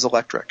Uranus is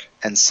electric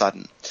and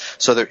sudden.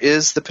 So there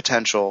is the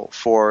potential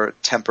for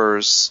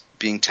tempers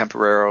being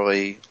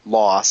temporarily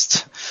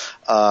lost,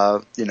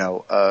 gone,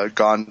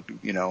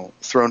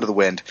 thrown to the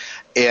wind,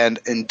 and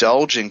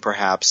indulging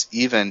perhaps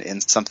even in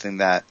something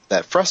that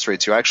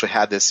frustrates you. I actually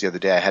had this the other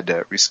day. I had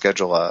to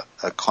reschedule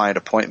a client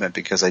appointment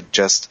because I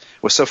just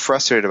was so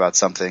frustrated about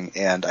something,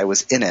 and I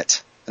was in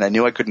it, and I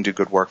knew I couldn't do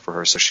good work for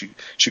her. So she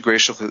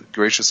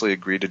graciously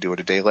agreed to do it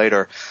a day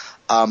later.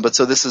 But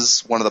so this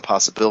is one of the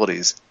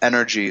possibilities.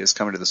 Energy is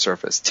coming to the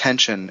surface.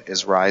 Tension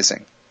is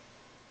rising.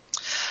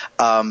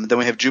 Then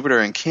we have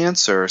Jupiter in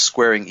Cancer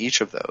squaring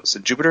each of those.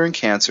 And Jupiter in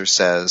Cancer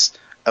says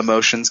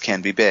emotions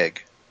can be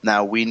big.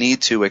 Now, we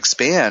need to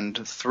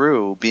expand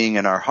through being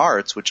in our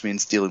hearts, which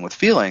means dealing with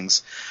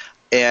feelings,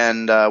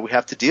 and we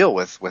have to deal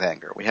with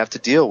anger. We have to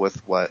deal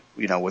with what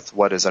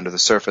is under the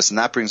surface, and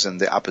that brings in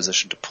the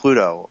opposition to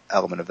Pluto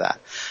element of that.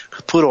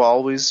 Pluto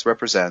always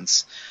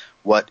represents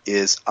what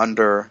is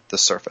under the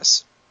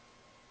surface.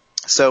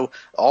 So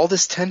all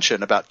this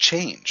tension about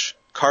change.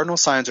 Cardinal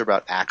signs are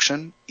about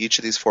action. Each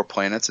of these 4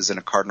 planets is in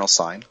a cardinal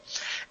sign,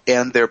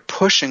 and they're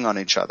pushing on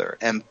each other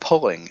and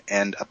pulling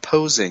and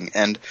opposing,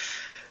 and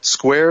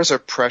squares are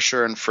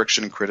pressure and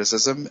friction and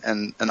criticism,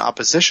 and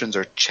oppositions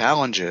are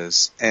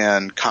challenges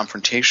and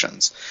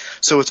confrontations.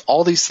 So it's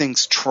all these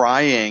things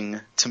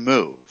trying to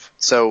move.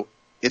 So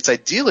it's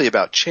ideally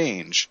about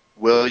change.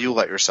 Will you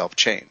let yourself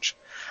change?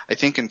 I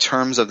think in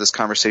terms of this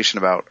conversation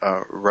about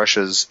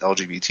Russia's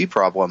LGBT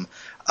problem,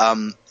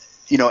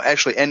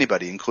 actually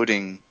anybody,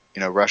 including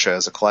Russia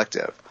as a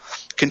collective,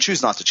 can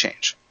choose not to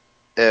change.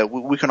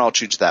 We can all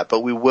choose that, but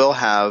we will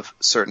have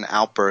certain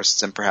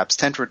outbursts and perhaps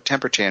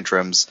temper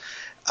tantrums,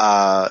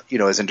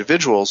 as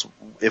individuals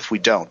if we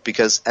don't,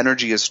 because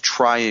energy is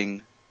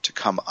trying to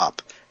come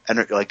up.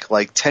 And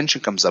like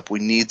tension comes up, we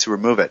need to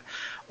remove it.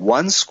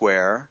 One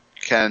square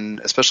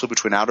can, especially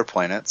between outer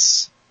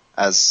planets,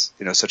 as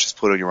such as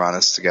Pluto,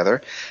 Uranus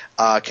together,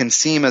 can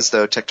seem as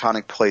though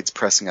tectonic plates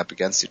pressing up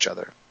against each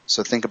other.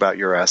 So think about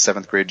your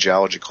 7th grade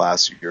geology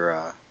class,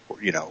 your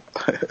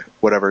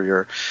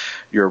whatever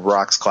your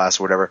rocks class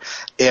or whatever,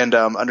 and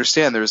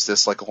understand there's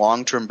this like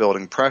long-term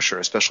building pressure,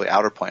 especially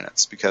outer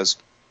planets, because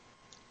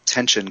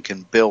tension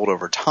can build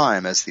over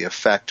time as the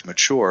effect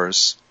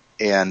matures,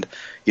 and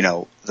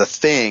the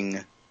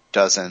thing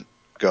doesn't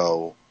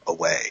go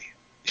away.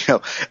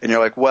 And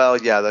you're like, well,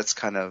 yeah, that's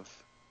kind of,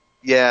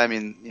 yeah, I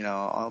mean,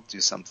 I'll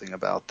do something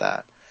about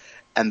that.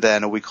 And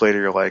then a week later,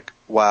 you're like,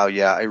 wow,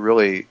 yeah,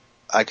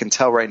 I can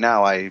tell right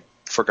now I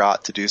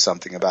forgot to do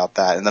something about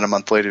that. And then a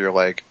month later, you're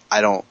like, I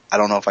don't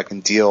know if I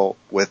can deal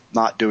with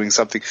not doing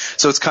something.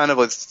 So it's kind of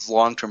like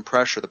long-term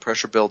pressure. The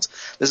pressure builds.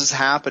 This is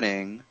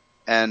happening,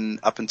 and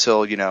up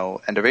until,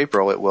 end of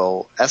April, it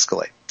will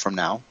escalate from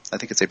now. I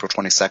think it's April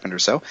 22nd or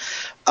so.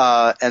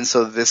 And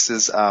so this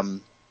is,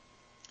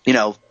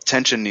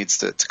 tension needs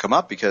to come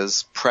up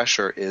because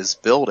pressure is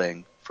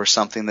building for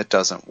something that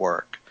doesn't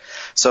work.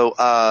 So,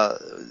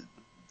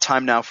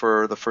 time now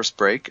for the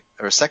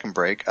second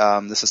break.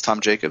 This is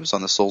Tom Jacobs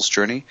on The Soul's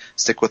Journey.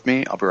 Stick with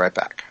me. I'll be right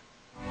back.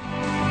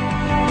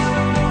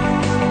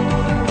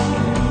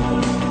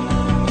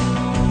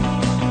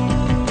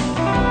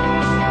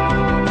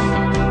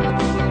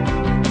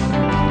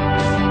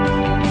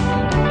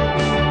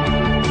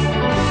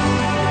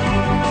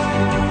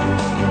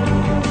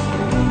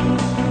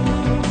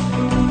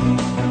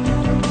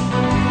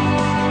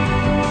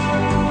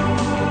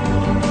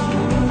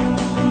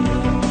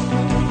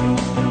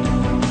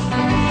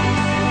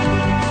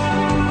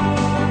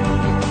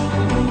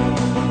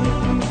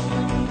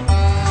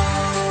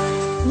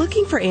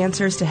 for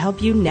answers to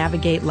help you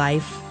navigate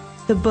life?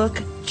 The book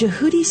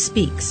Jehudi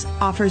Speaks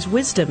offers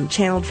wisdom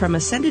channeled from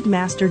Ascended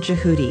Master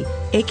Jehudi,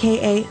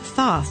 aka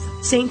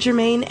Thoth, Saint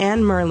Germain,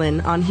 and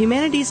Merlin on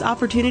humanity's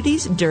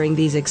opportunities during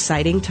these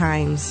exciting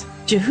times.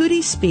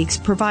 Jehudi Speaks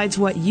provides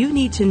what you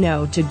need to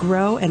know to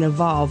grow and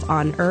evolve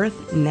on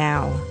Earth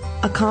now.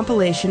 A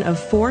compilation of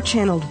 4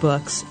 channeled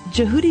books,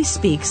 Jehudi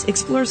Speaks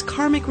explores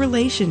karmic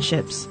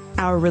relationships,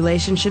 our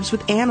relationships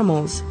with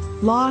animals,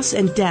 loss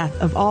and death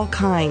of all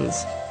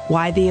kinds,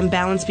 why the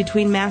imbalance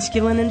between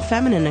masculine and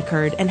feminine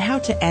occurred and how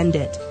to end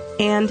it,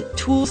 and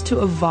tools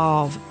to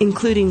evolve,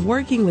 including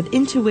working with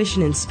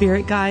intuition and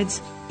spirit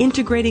guides,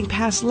 integrating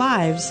past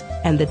lives,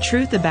 and the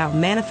truth about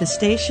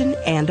manifestation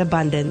and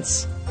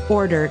abundance.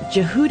 Order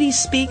Jehudi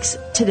Speaks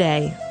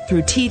today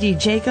through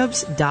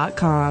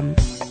tdjacobs.com.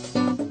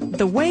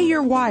 The way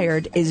you're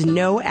wired is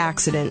no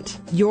accident.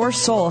 Your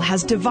soul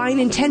has divine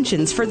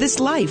intentions for this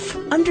life.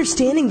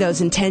 Understanding those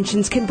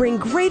intentions can bring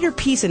greater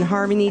peace and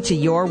harmony to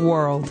your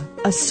world.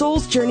 A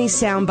Soul's Journey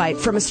soundbite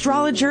from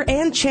astrologer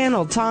and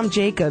channel Tom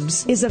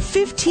Jacobs is a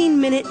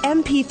 15-minute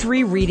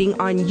MP3 reading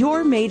on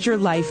your major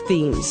life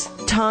themes.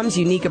 Tom's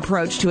unique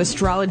approach to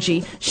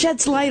astrology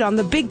sheds light on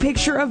the big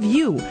picture of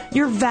you,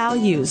 your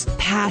values,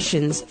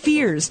 passions,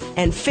 fears,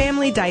 and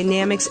family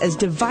dynamics as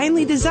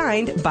divinely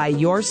designed by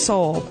your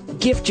soul.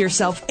 Gift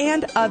yourself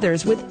and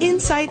others with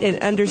insight and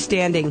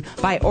understanding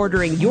by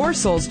ordering your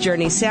Soul's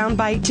Journey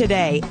soundbite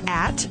today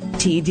at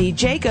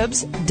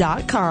tdjacobs.com.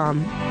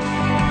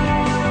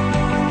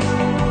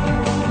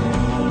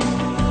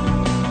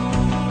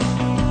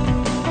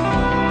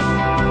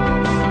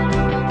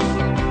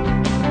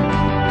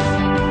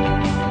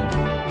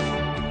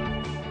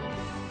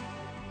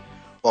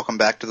 Welcome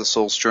back to the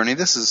Soul's Journey.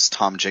 This is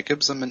Tom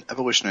Jacobs. I'm an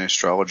evolutionary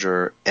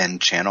astrologer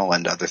and channel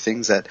and other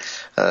things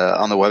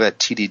on the web at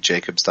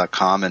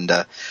tdjacobs.com. And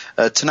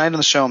tonight on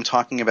the show, I'm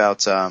talking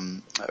about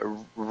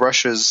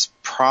Russia's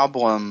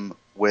problem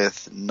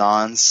with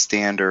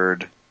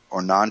non-standard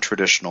or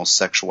non-traditional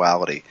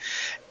sexuality.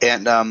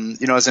 And,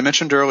 as I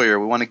mentioned earlier,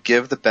 we want to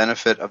give the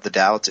benefit of the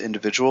doubt to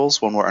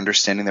individuals when we're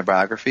understanding their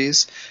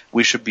biographies.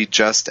 We should be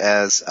just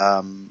as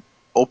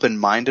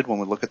open-minded when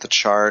we look at the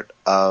chart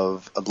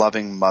of a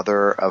loving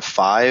mother of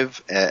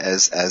 5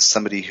 as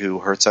somebody who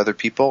hurts other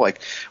people. Like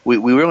we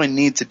really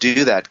need to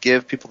do that,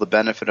 give people the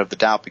benefit of the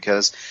doubt,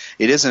 because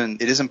it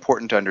is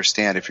important to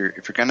understand if you're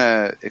going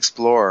to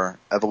explore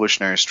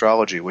evolutionary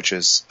astrology, which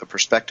is a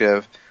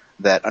perspective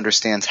that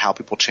understands how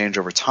people change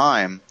over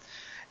time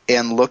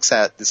and looks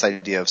at this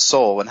idea of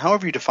soul. And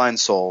however you define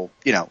soul,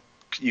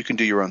 you can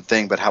do your own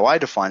thing, but how I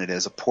define it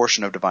is a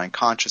portion of divine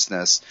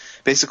consciousness,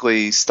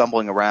 basically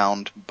stumbling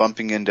around,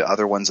 bumping into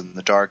other ones in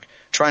the dark,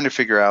 trying to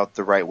figure out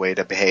the right way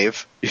to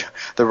behave,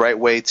 the right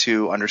way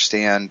to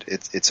understand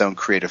its own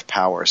creative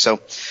power.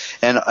 So,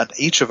 and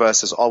each of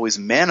us is always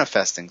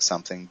manifesting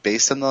something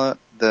based on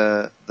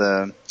the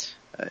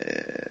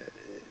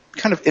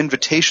kind of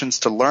invitations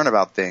to learn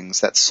about things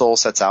that soul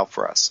sets out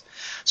for us.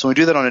 So when we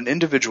do that on an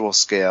individual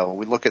scale,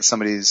 we look at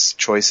somebody's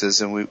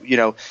choices, and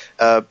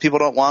people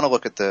don't want to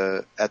look at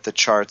the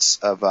charts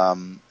of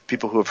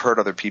people who have hurt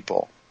other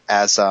people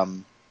as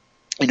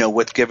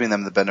with giving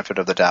them the benefit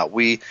of the doubt.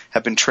 We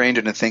have been trained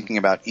into thinking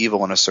about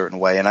evil in a certain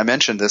way, and I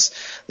mentioned this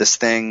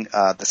thing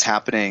that's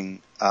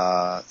happening.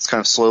 It's kind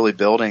of slowly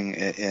building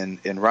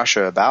in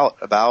Russia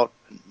about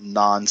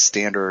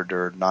non-standard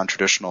or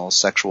non-traditional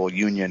sexual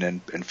union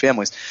and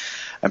families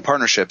and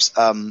partnerships.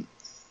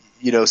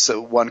 So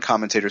one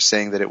commentator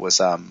saying that it was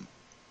kind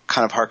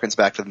of harkens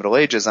back to the Middle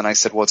Ages, and I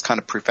said, well, it's kind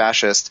of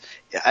pre-fascist.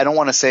 I don't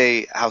want to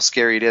say how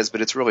scary it is,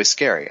 but it's really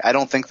scary. I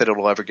don't think that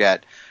it'll ever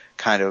get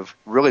kind of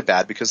really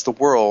bad, because the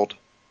world,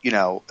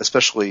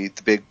 especially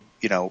the big,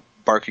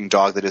 barking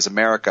dog that is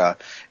America,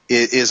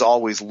 is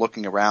always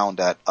looking around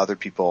at other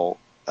people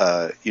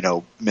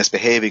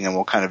misbehaving, and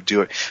will kind of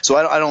do it. So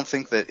I don't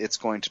think that it's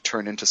going to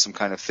turn into some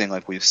kind of thing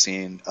like we've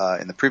seen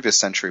in the previous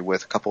century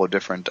with a couple of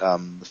different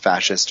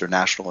fascist or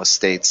nationalist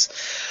states.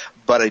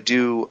 But I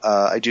do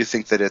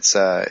think that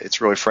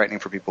it's really frightening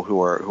for people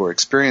who are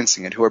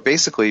experiencing it, who are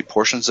basically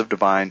portions of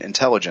divine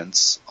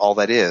intelligence. All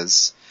that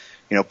is,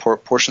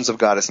 portions of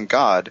goddess and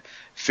God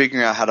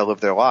figuring out how to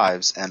live their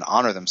lives and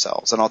honor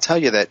themselves. And I'll tell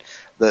you that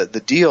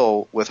the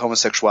deal with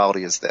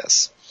homosexuality is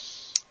this.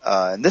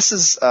 And this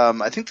is,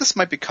 I think this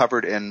might be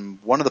covered in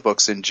one of the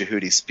books in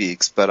Jehudi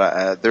Speaks,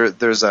 but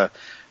there's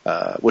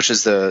which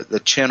is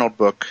the channeled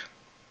book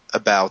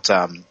about,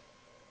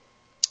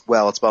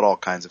 it's about all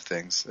kinds of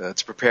things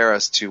to prepare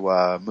us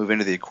to move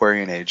into the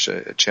Aquarian age,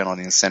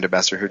 channeling the Ascended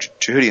Master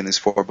Jehudi in these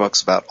 4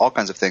 books about all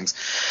kinds of things.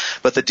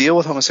 But the deal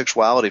with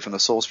homosexuality from the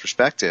soul's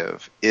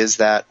perspective is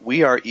that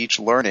we are each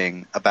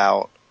learning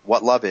about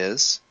what love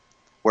is,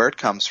 where it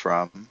comes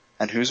from,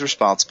 and who's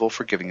responsible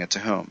for giving it to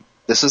whom.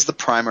 This is the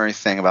primary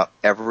thing about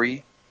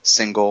every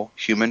single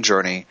human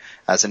journey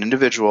as an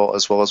individual,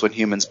 as well as when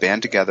humans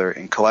band together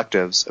in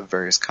collectives of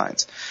various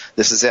kinds.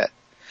 This is it.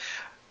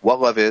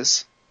 What love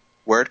is,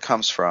 where it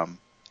comes from,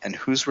 and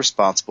who's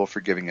responsible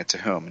for giving it to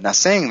whom. Now,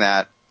 saying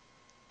that,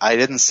 I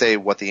didn't say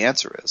what the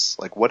answer is.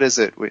 Like, what is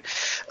it? Where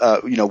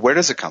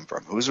does it come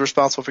from? Who's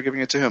responsible for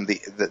giving it to whom?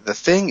 The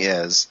thing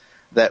is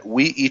that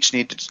we each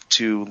need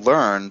to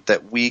learn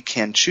that we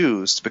can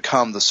choose to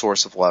become the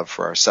source of love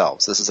for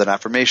ourselves. This is an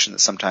affirmation that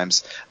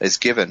sometimes is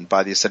given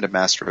by the Ascended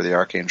Master or the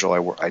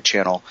Archangel I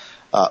channel,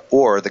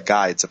 or the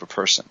guides of a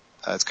person.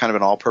 It's kind of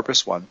an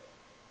all-purpose one.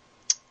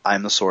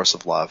 I'm the source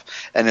of love.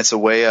 And it's a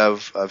way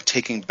of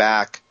taking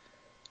back,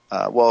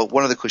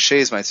 one of the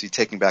cliches might be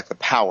taking back the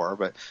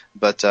power,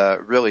 but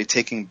really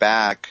taking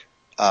back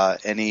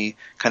any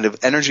kind of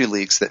energy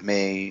leaks that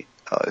may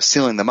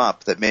sealing them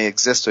up that may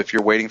exist if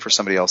you're waiting for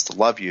somebody else to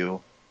love you,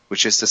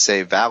 which is to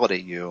say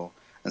validate you,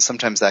 and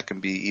sometimes that can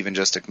be even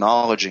just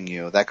acknowledging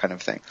you, that kind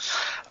of thing.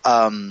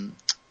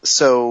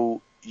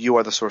 So you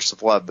are the source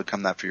of love.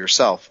 Become that for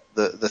yourself.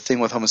 The thing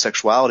with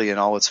homosexuality in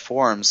all its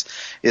forms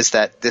is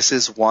that this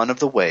is one of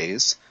the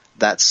ways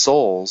that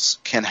souls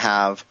can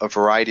have a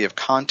variety of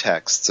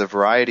contexts, a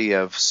variety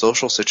of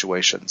social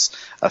situations,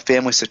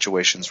 family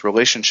situations,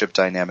 relationship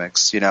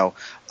dynamics,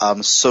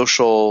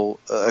 social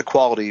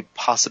equality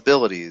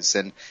possibilities,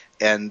 and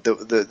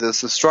the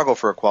struggle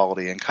for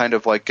equality, and kind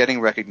of like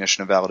getting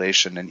recognition and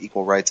validation and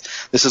equal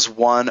rights. This is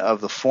one of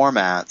the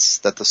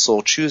formats that the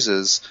soul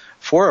chooses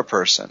for a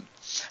person.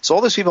 So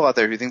all those people out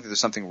there who think that there's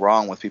something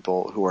wrong with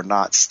people who are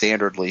not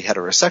standardly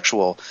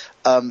heterosexual,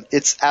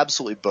 it's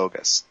absolutely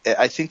bogus.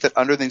 I think that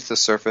underneath the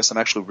surface, I'm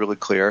actually really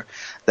clear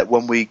that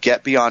when we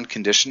get beyond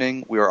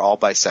conditioning, we are all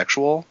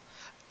bisexual.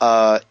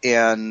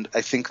 And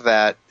I think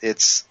that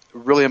it's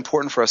really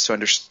important for us to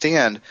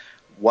understand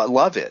what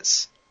love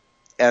is.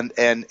 And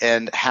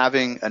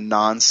having a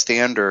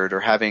non-standard, or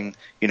having,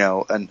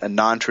 a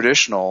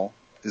non-traditional,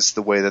 is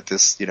the way that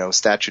this,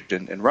 statute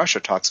in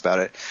Russia talks about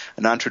it.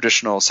 A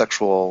non-traditional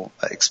sexual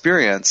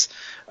experience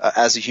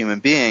as a human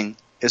being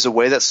is a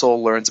way that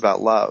soul learns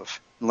about love.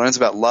 It learns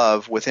about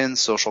love within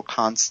social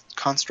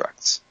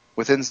constructs,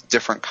 within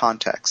different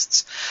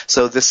contexts.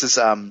 So this is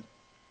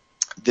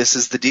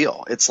the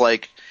deal. It's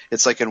like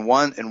in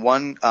one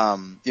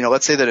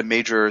let's say that a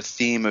major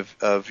theme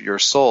of your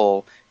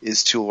soul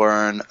is to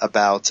learn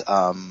about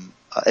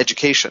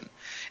education.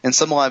 In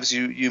some lives,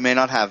 you may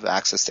not have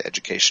access to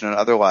education. In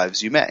other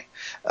lives, you may.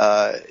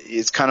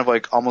 It's kind of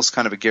like almost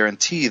kind of a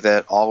guarantee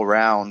that all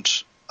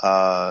around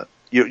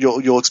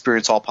you'll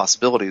experience all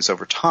possibilities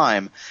over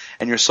time,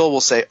 and your soul will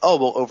say, "Oh,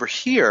 well, over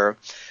here,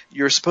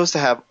 you're supposed to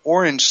have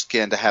orange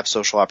skin to have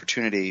social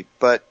opportunity,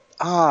 but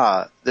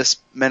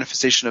this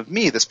manifestation of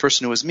me, this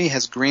person who is me,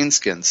 has green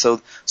skin.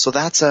 So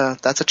that's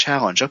a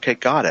challenge. Okay,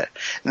 got it.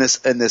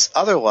 In this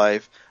other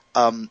life,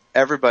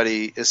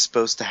 everybody is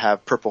supposed to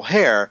have purple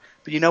hair,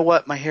 but you know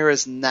what? My hair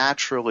is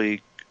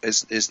naturally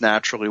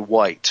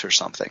white or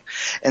something.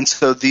 And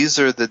so these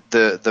are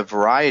the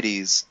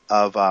varieties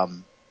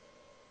of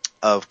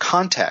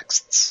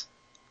contexts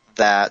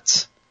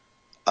that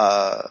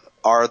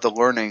are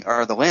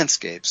the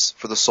landscapes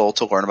for the soul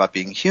to learn about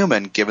being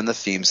human, given the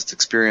themes it's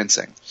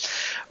experiencing.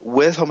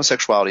 With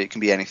homosexuality, it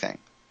can be anything.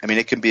 I mean,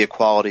 it can be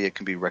equality, it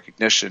can be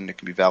recognition, it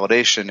can be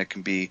validation, it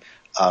can be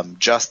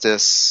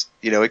justice.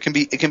 It can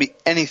be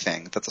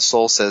anything that the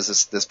soul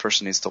says this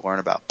person needs to learn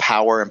about.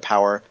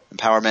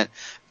 Empowerment,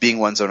 being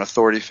one's own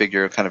authority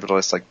figure, kind of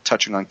just like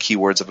touching on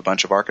keywords of a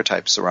bunch of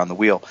archetypes around the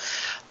wheel.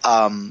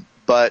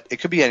 But it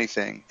could be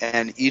anything,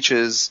 and each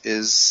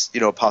is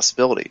a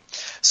possibility.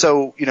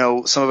 So,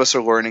 some of us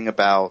are learning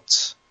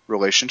about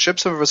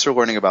relationships, some of us are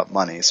learning about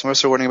money, some of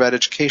us are learning about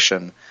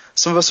education,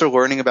 some of us are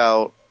learning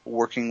about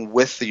working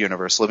with the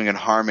universe, living in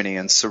harmony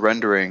and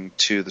surrendering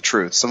to the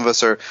truth. Some of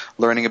us are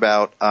learning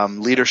about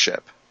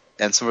leadership,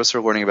 and some of us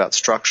are learning about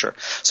structure.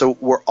 So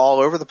we're all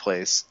over the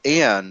place,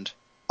 and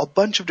a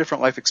bunch of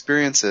different life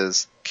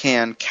experiences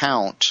can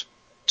count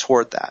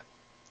toward that.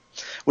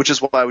 Which is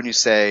why when you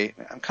say,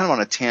 I'm kind of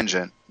on a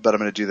tangent, but I'm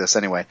going to do this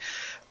anyway.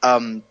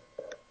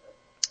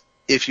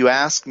 If you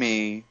ask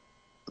me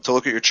to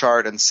look at your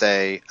chart and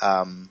say,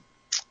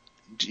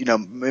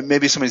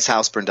 maybe somebody's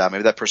house burned down.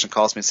 Maybe that person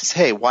calls me and says,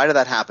 hey, why did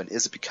that happen?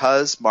 Is it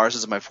because Mars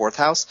is in my fourth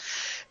house?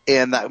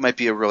 And that might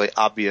be a really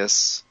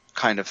obvious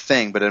kind of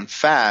thing. But in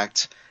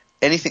fact,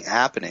 anything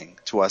happening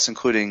to us,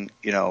 including,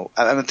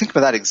 I'm thinking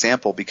about that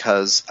example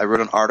because I wrote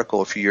an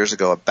article a few years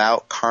ago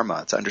about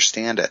karma to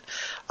understand it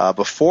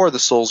before the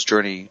Soul's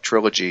Journey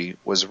trilogy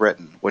was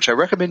written, which I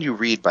recommend you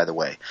read, by the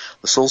way.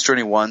 The Soul's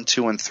Journey 1,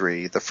 2, and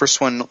 3. The first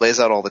one lays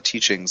out all the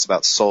teachings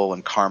about soul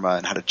and karma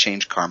and how to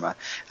change karma,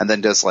 and then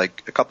does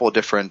like a couple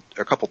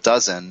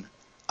dozen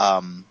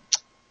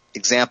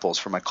examples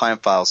from my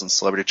client files and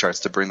celebrity charts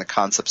to bring the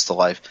concepts to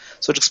life.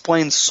 So it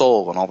explains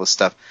soul and all this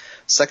stuff.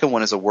 Second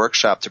one is a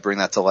workshop to bring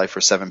that to life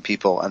for 7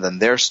 people, and then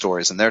their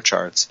stories and their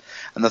charts.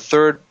 And the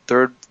third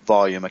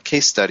volume, a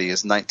case study,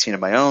 is 19 of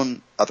my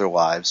own other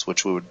lives,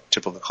 which we would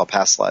typically call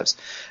past lives,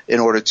 in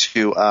order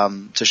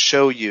to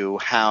show you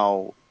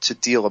how to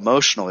deal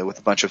emotionally with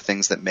a bunch of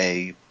things that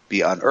may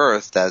be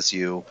unearthed as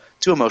you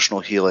do emotional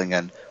healing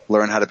and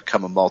learn how to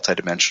become a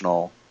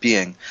multidimensional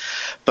being.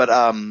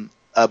 But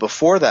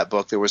before that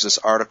book, there was this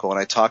article, and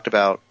I talked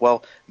about,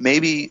 well,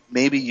 maybe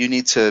you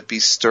need to be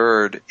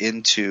stirred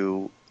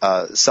into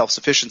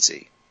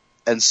self-sufficiency.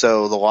 And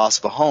so the loss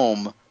of a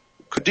home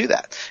could do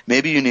that.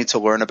 Maybe you need to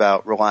learn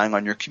about relying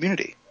on your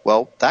community.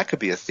 Well, that could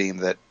be a theme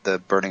that the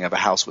burning of a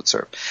house would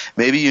serve.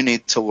 Maybe you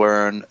need to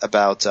learn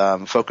about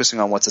focusing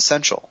on what's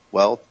essential.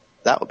 Well,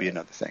 that would be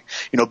another thing.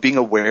 Being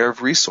aware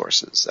of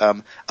resources,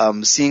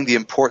 seeing the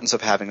importance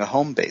of having a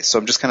home base. So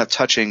I'm just kind of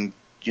touching,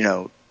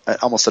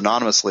 almost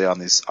anonymously on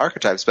these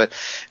archetypes, but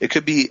it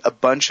could be a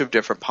bunch of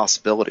different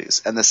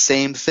possibilities. And the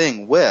same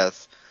thing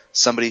with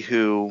somebody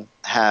who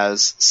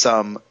has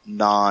some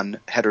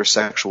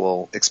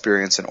non-heterosexual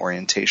experience and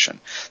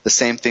orientation. The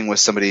same thing with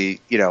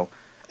somebody,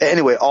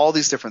 anyway, all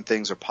these different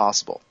things are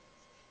possible.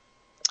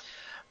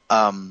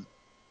 Now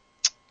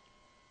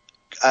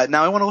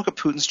I want to look at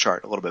Putin's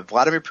chart a little bit.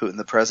 Vladimir Putin,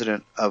 the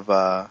president of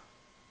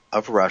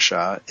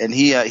Russia, and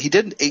he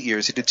did 8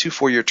 years. He did 2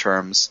 4-year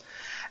terms,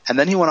 and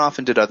then he went off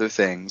and did other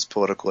things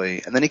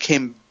politically, and then he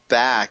came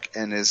back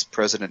and is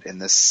president in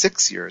the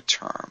 6-year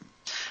term.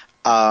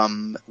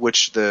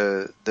 Which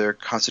their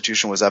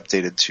constitution was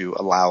updated to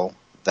allow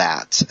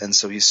that, and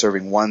so he's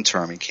serving 1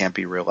 term. He can't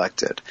be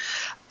reelected.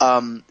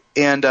 What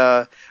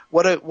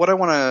I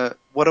want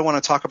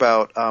to talk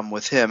about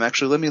with him,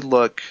 actually, let me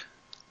look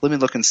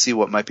and see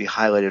what might be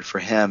highlighted for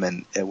him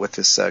and with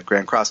this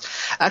Grand Cross.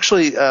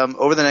 Actually,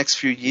 over the next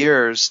few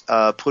years,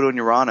 Pluto and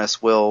Uranus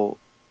will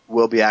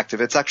be active.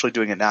 It's actually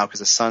doing it now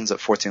because the Sun's at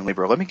 14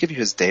 Libra. Let me give you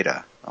his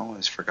data. I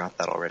always forgot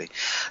that already.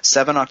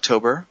 7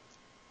 October.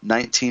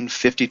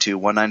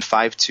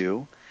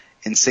 1952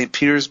 in St.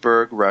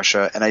 Petersburg,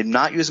 Russia, and I'm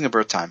not using a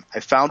birth time. I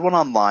found one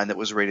online that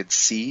was rated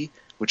C,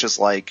 which is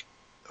like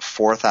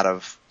 4th out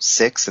of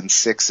 6, and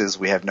 6 is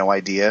we have no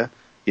idea,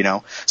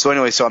 So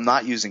anyway, so I'm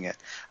not using it.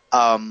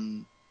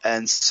 And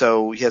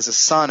so he has a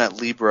Sun at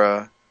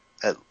Libra,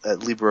 at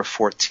Libra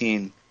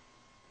 14,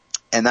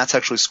 and that's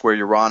actually square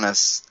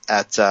Uranus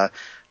at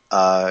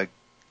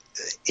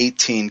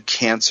 18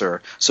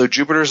 Cancer. So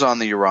Jupiter's on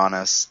the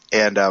Uranus,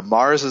 and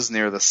Mars is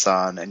near the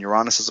Sun, and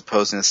Uranus is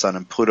opposing the Sun,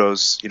 and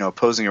Pluto's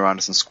opposing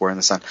Uranus and squaring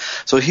the Sun.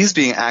 So he's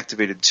being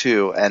activated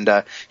too,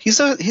 and he's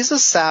a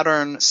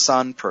Saturn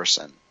Sun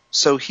person.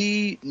 So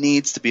he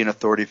needs to be an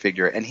authority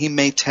figure, and he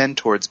may tend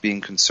towards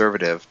being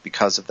conservative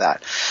because of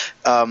that.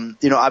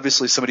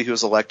 Obviously somebody who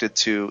is elected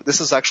to – this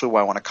is actually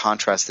why I want to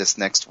contrast this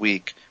next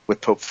week with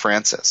Pope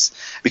Francis,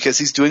 because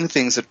he's doing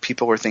things that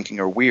people are thinking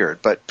are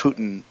weird, but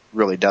Putin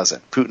really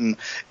doesn't. Putin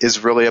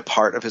is really a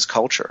part of his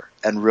culture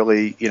and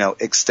really,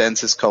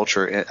 extends his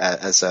culture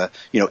as a,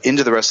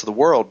 into the rest of the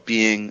world,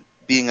 being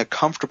a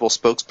comfortable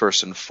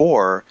spokesperson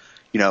for,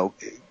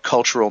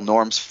 cultural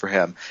norms for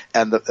him.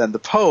 And the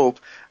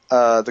Pope –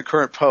 the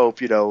current Pope,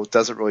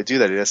 doesn't really do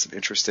that. He has some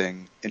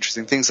interesting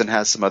things and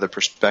has some other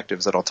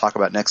perspectives that I'll talk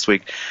about next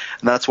week.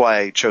 And that's why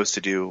I chose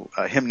to do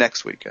him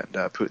next week and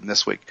Putin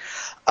this week.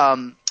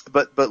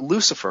 But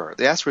Lucifer,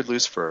 the asteroid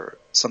Lucifer,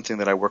 something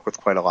that I work with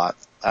quite a lot,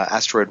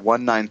 asteroid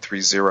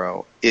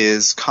 1930,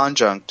 is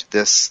conjunct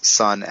this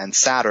Sun and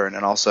Saturn,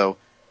 and also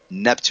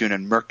Neptune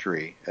and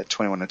Mercury at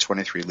 21 and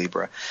 23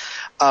 Libra.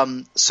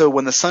 So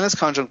when the Sun is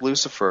conjunct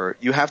Lucifer,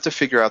 you have to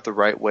figure out the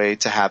right way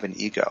to have an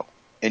ego.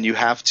 And you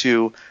have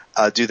to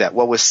do that.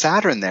 Well, with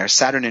Saturn there,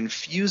 Saturn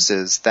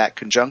infuses that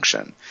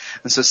conjunction.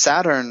 And so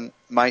Saturn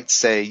might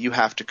say you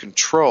have to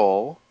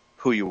control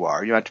who you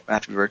are. You have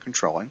to be very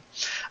controlling.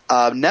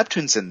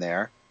 Neptune's in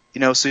there,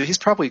 so he's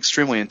probably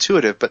extremely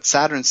intuitive, but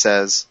Saturn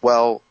says,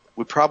 well,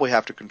 we probably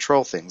have to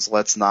control things.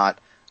 Let's not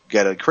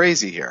get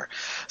crazy here.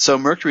 So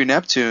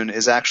Mercury-Neptune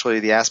is actually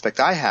the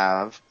aspect I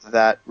have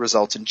that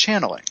results in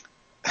channeling.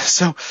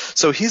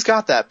 So he's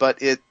got that, but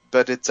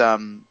it's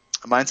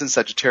mine's in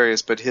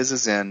Sagittarius, but his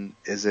is in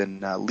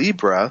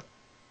Libra,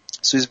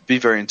 so he's be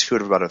very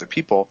intuitive about other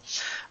people,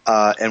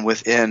 and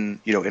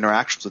within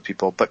interactions with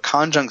people. But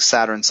conjunct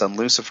Saturn, Sun,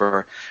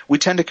 Lucifer, we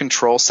tend to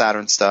control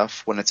Saturn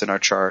stuff when it's in our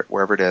chart,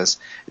 wherever it is.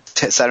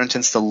 Saturn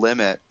tends to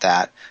limit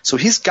that, so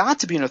he's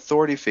got to be an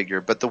authority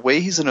figure. But the way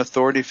he's an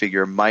authority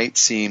figure might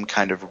seem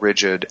kind of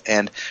rigid,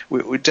 and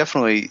we're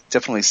definitely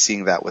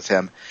seeing that with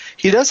him.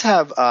 He does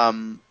have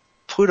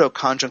Pluto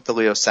conjunct the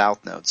Leo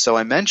South node. So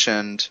I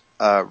mentioned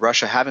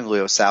Russia having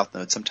Leo South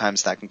node.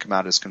 Sometimes that can come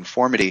out as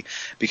conformity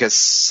because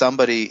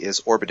somebody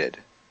is orbited,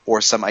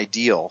 or some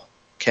ideal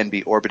can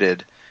be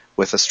orbited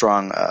with a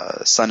strong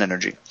sun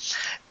energy.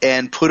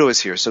 And Pluto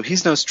is here, so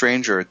he's no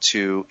stranger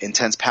to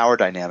intense power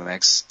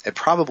dynamics, and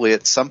probably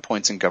at some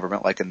points in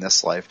government, like in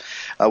this life.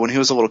 When he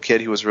was a little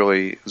kid, he was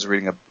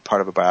reading a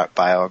part of a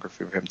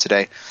biography of him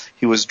today.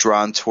 He was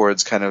drawn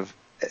towards kind of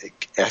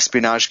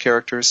espionage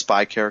characters,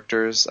 spy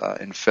characters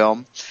in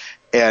film,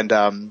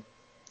 so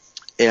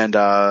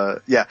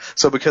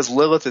because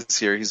Lilith is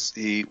here,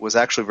 he was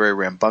actually very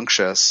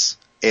rambunctious,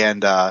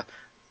 and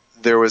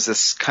there was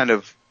this kind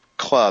of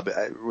club.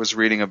 I was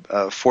reading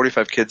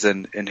 45 kids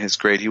in his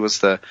grade. He was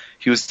the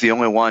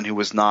only one who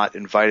was not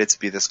invited to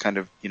be this kind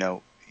of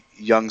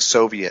young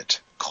Soviet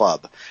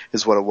club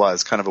is what it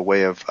was, kind of a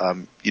way of,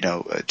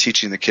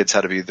 teaching the kids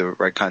how to be the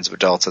right kinds of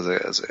adults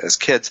as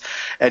kids.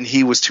 And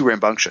he was too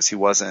rambunctious. He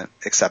wasn't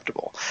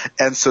acceptable.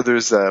 And so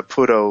there's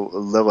Pluto,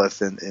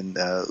 Lilith in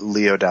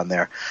Leo down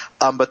there.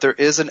 But there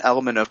is an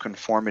element of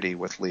conformity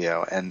with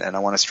Leo, and I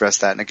want to stress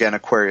that. And again,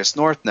 Aquarius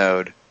North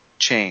Node,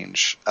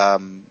 change,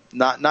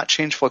 not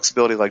change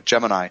flexibility like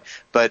Gemini,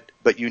 but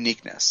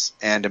uniqueness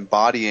and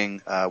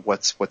embodying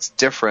what's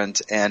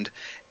different, and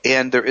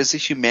there is a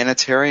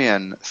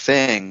humanitarian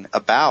thing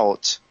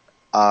about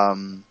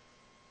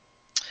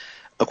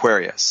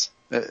Aquarius.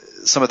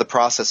 Some of the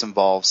process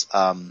involves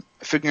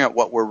figuring out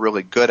what we're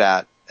really good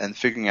at and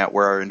figuring out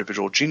where our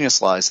individual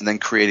genius lies, and then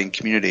creating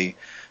community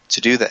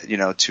to do that,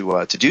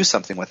 to do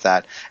something with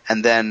that,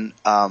 and then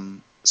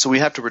so we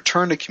have to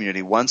return to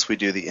community once we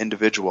do the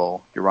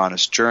individual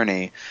Uranus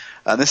journey.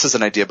 This is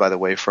an idea, by the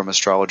way, from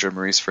astrologer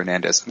Maurice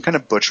Fernandez. I'm kind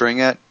of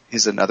butchering it.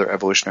 He's another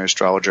evolutionary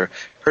astrologer.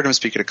 Heard him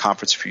speak at a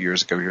conference a few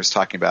years ago. He was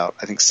talking about,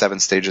 I think, 7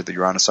 stages of the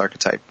Uranus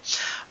archetype.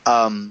 So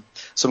I'm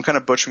kind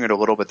of butchering it a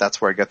little bit.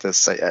 That's where I get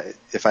this.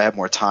 If I had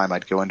more time,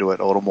 I'd go into it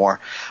a little more.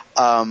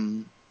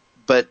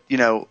 But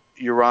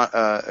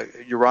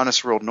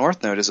Uranus ruled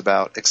North Node is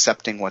about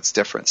accepting what's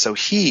different. So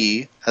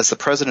he, as the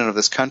president of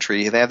this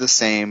country, they have the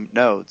same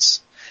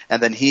nodes. And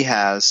then he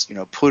has,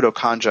 Pluto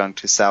conjunct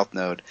his South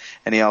Node,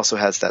 and he also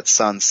has that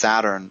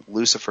Sun-Saturn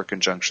Lucifer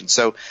conjunction.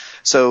 So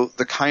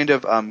the kind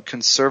of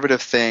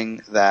conservative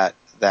thing that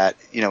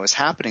is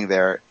happening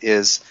there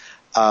is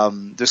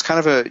there's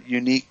kind of a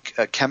unique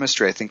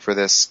chemistry, I think, for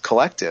this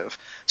collective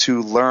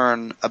to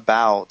learn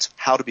about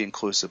how to be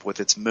inclusive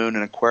with its moon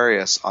in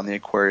Aquarius on the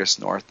Aquarius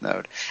North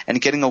Node, and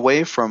getting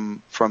away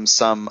from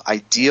some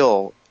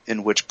ideal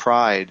in which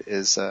pride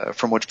is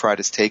from which pride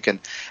is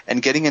taken,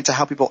 and getting into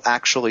how people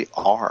actually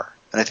are.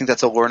 And I think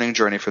that's a learning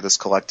journey for this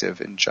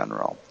collective in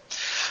general.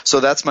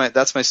 So that's my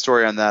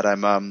story on that.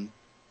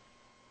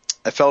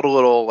 I felt a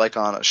little like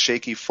on a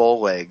shaky full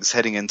legs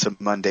heading into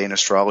mundane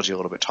astrology a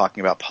little bit, talking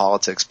about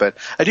politics, but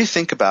I do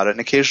think about it, and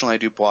occasionally I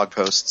do blog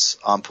posts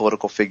on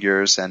political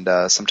figures and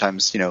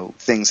sometimes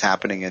things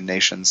happening in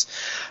nations.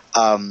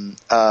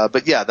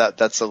 But yeah,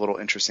 that's a little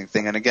interesting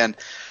thing. And again,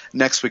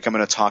 next week I'm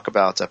going to talk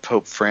about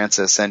Pope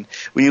Francis. And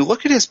when you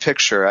look at his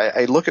picture,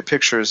 I look at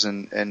pictures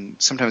and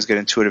sometimes get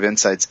intuitive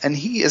insights, and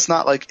he is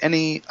not like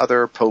any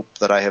other pope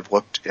that I have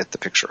looked at the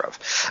picture of.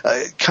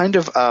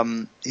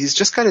 He's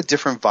just got a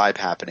different vibe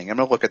happening. I'm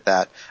going to look at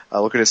that.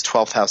 Look at his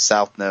 12th house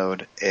South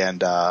Node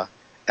and the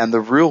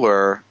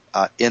ruler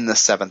in the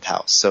 7th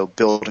house. So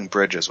building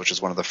bridges, which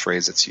is one of the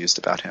phrases that's used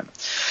about him.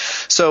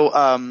 So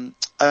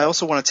I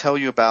also want to tell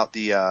you about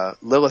the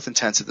Lilith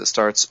Intensive that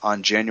starts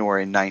on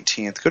January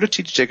 19th. Go to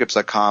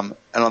tjacobs.com,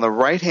 and on the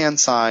right-hand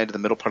side, the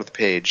middle part of the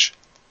page,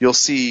 you'll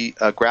see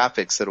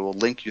graphics that will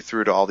link you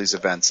through to all these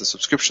events. The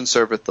subscription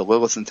service, the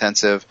Lilith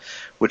Intensive,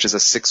 which is a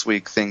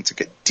 6-week thing to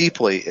get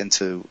deeply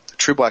into the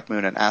true black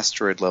moon and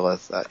asteroid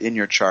Lilith in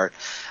your chart.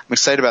 I'm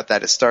excited about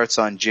that. It starts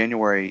on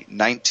January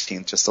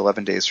 19th, just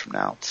 11 days from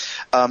now.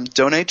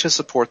 Donate to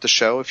support the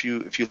show. If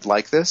you'd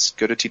like this,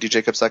 go to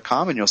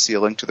tdjacobs.com and you'll see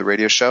a link to the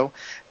radio show.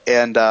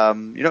 And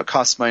it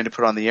costs money to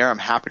put on the air. I'm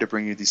happy to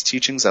bring you these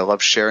teachings. I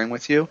love sharing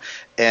with you,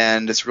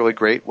 and it's really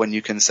great when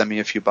you can send me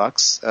a few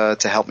bucks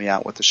to help me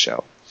out with the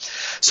show.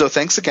 So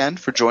thanks again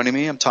for joining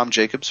me. I'm Tom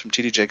Jacobs from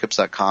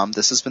tdjacobs.com.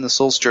 This has been The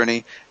Soul's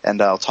Journey,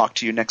 and I'll talk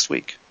to you next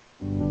week.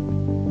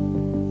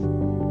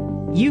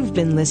 You've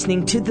been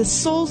listening to The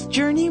Soul's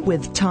Journey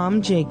with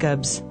Tom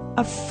Jacobs,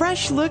 a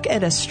fresh look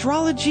at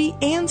astrology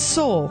and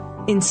soul,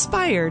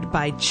 inspired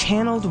by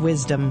channeled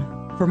wisdom.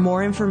 For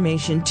more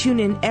information, tune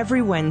in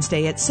every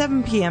Wednesday at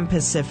 7 p.m.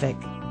 Pacific.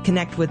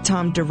 Connect with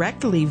Tom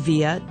directly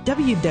via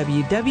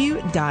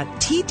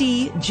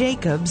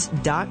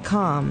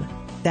www.tdjacobs.com.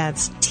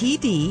 That's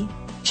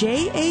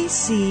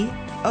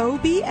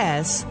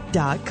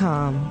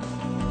tdjacobs.com.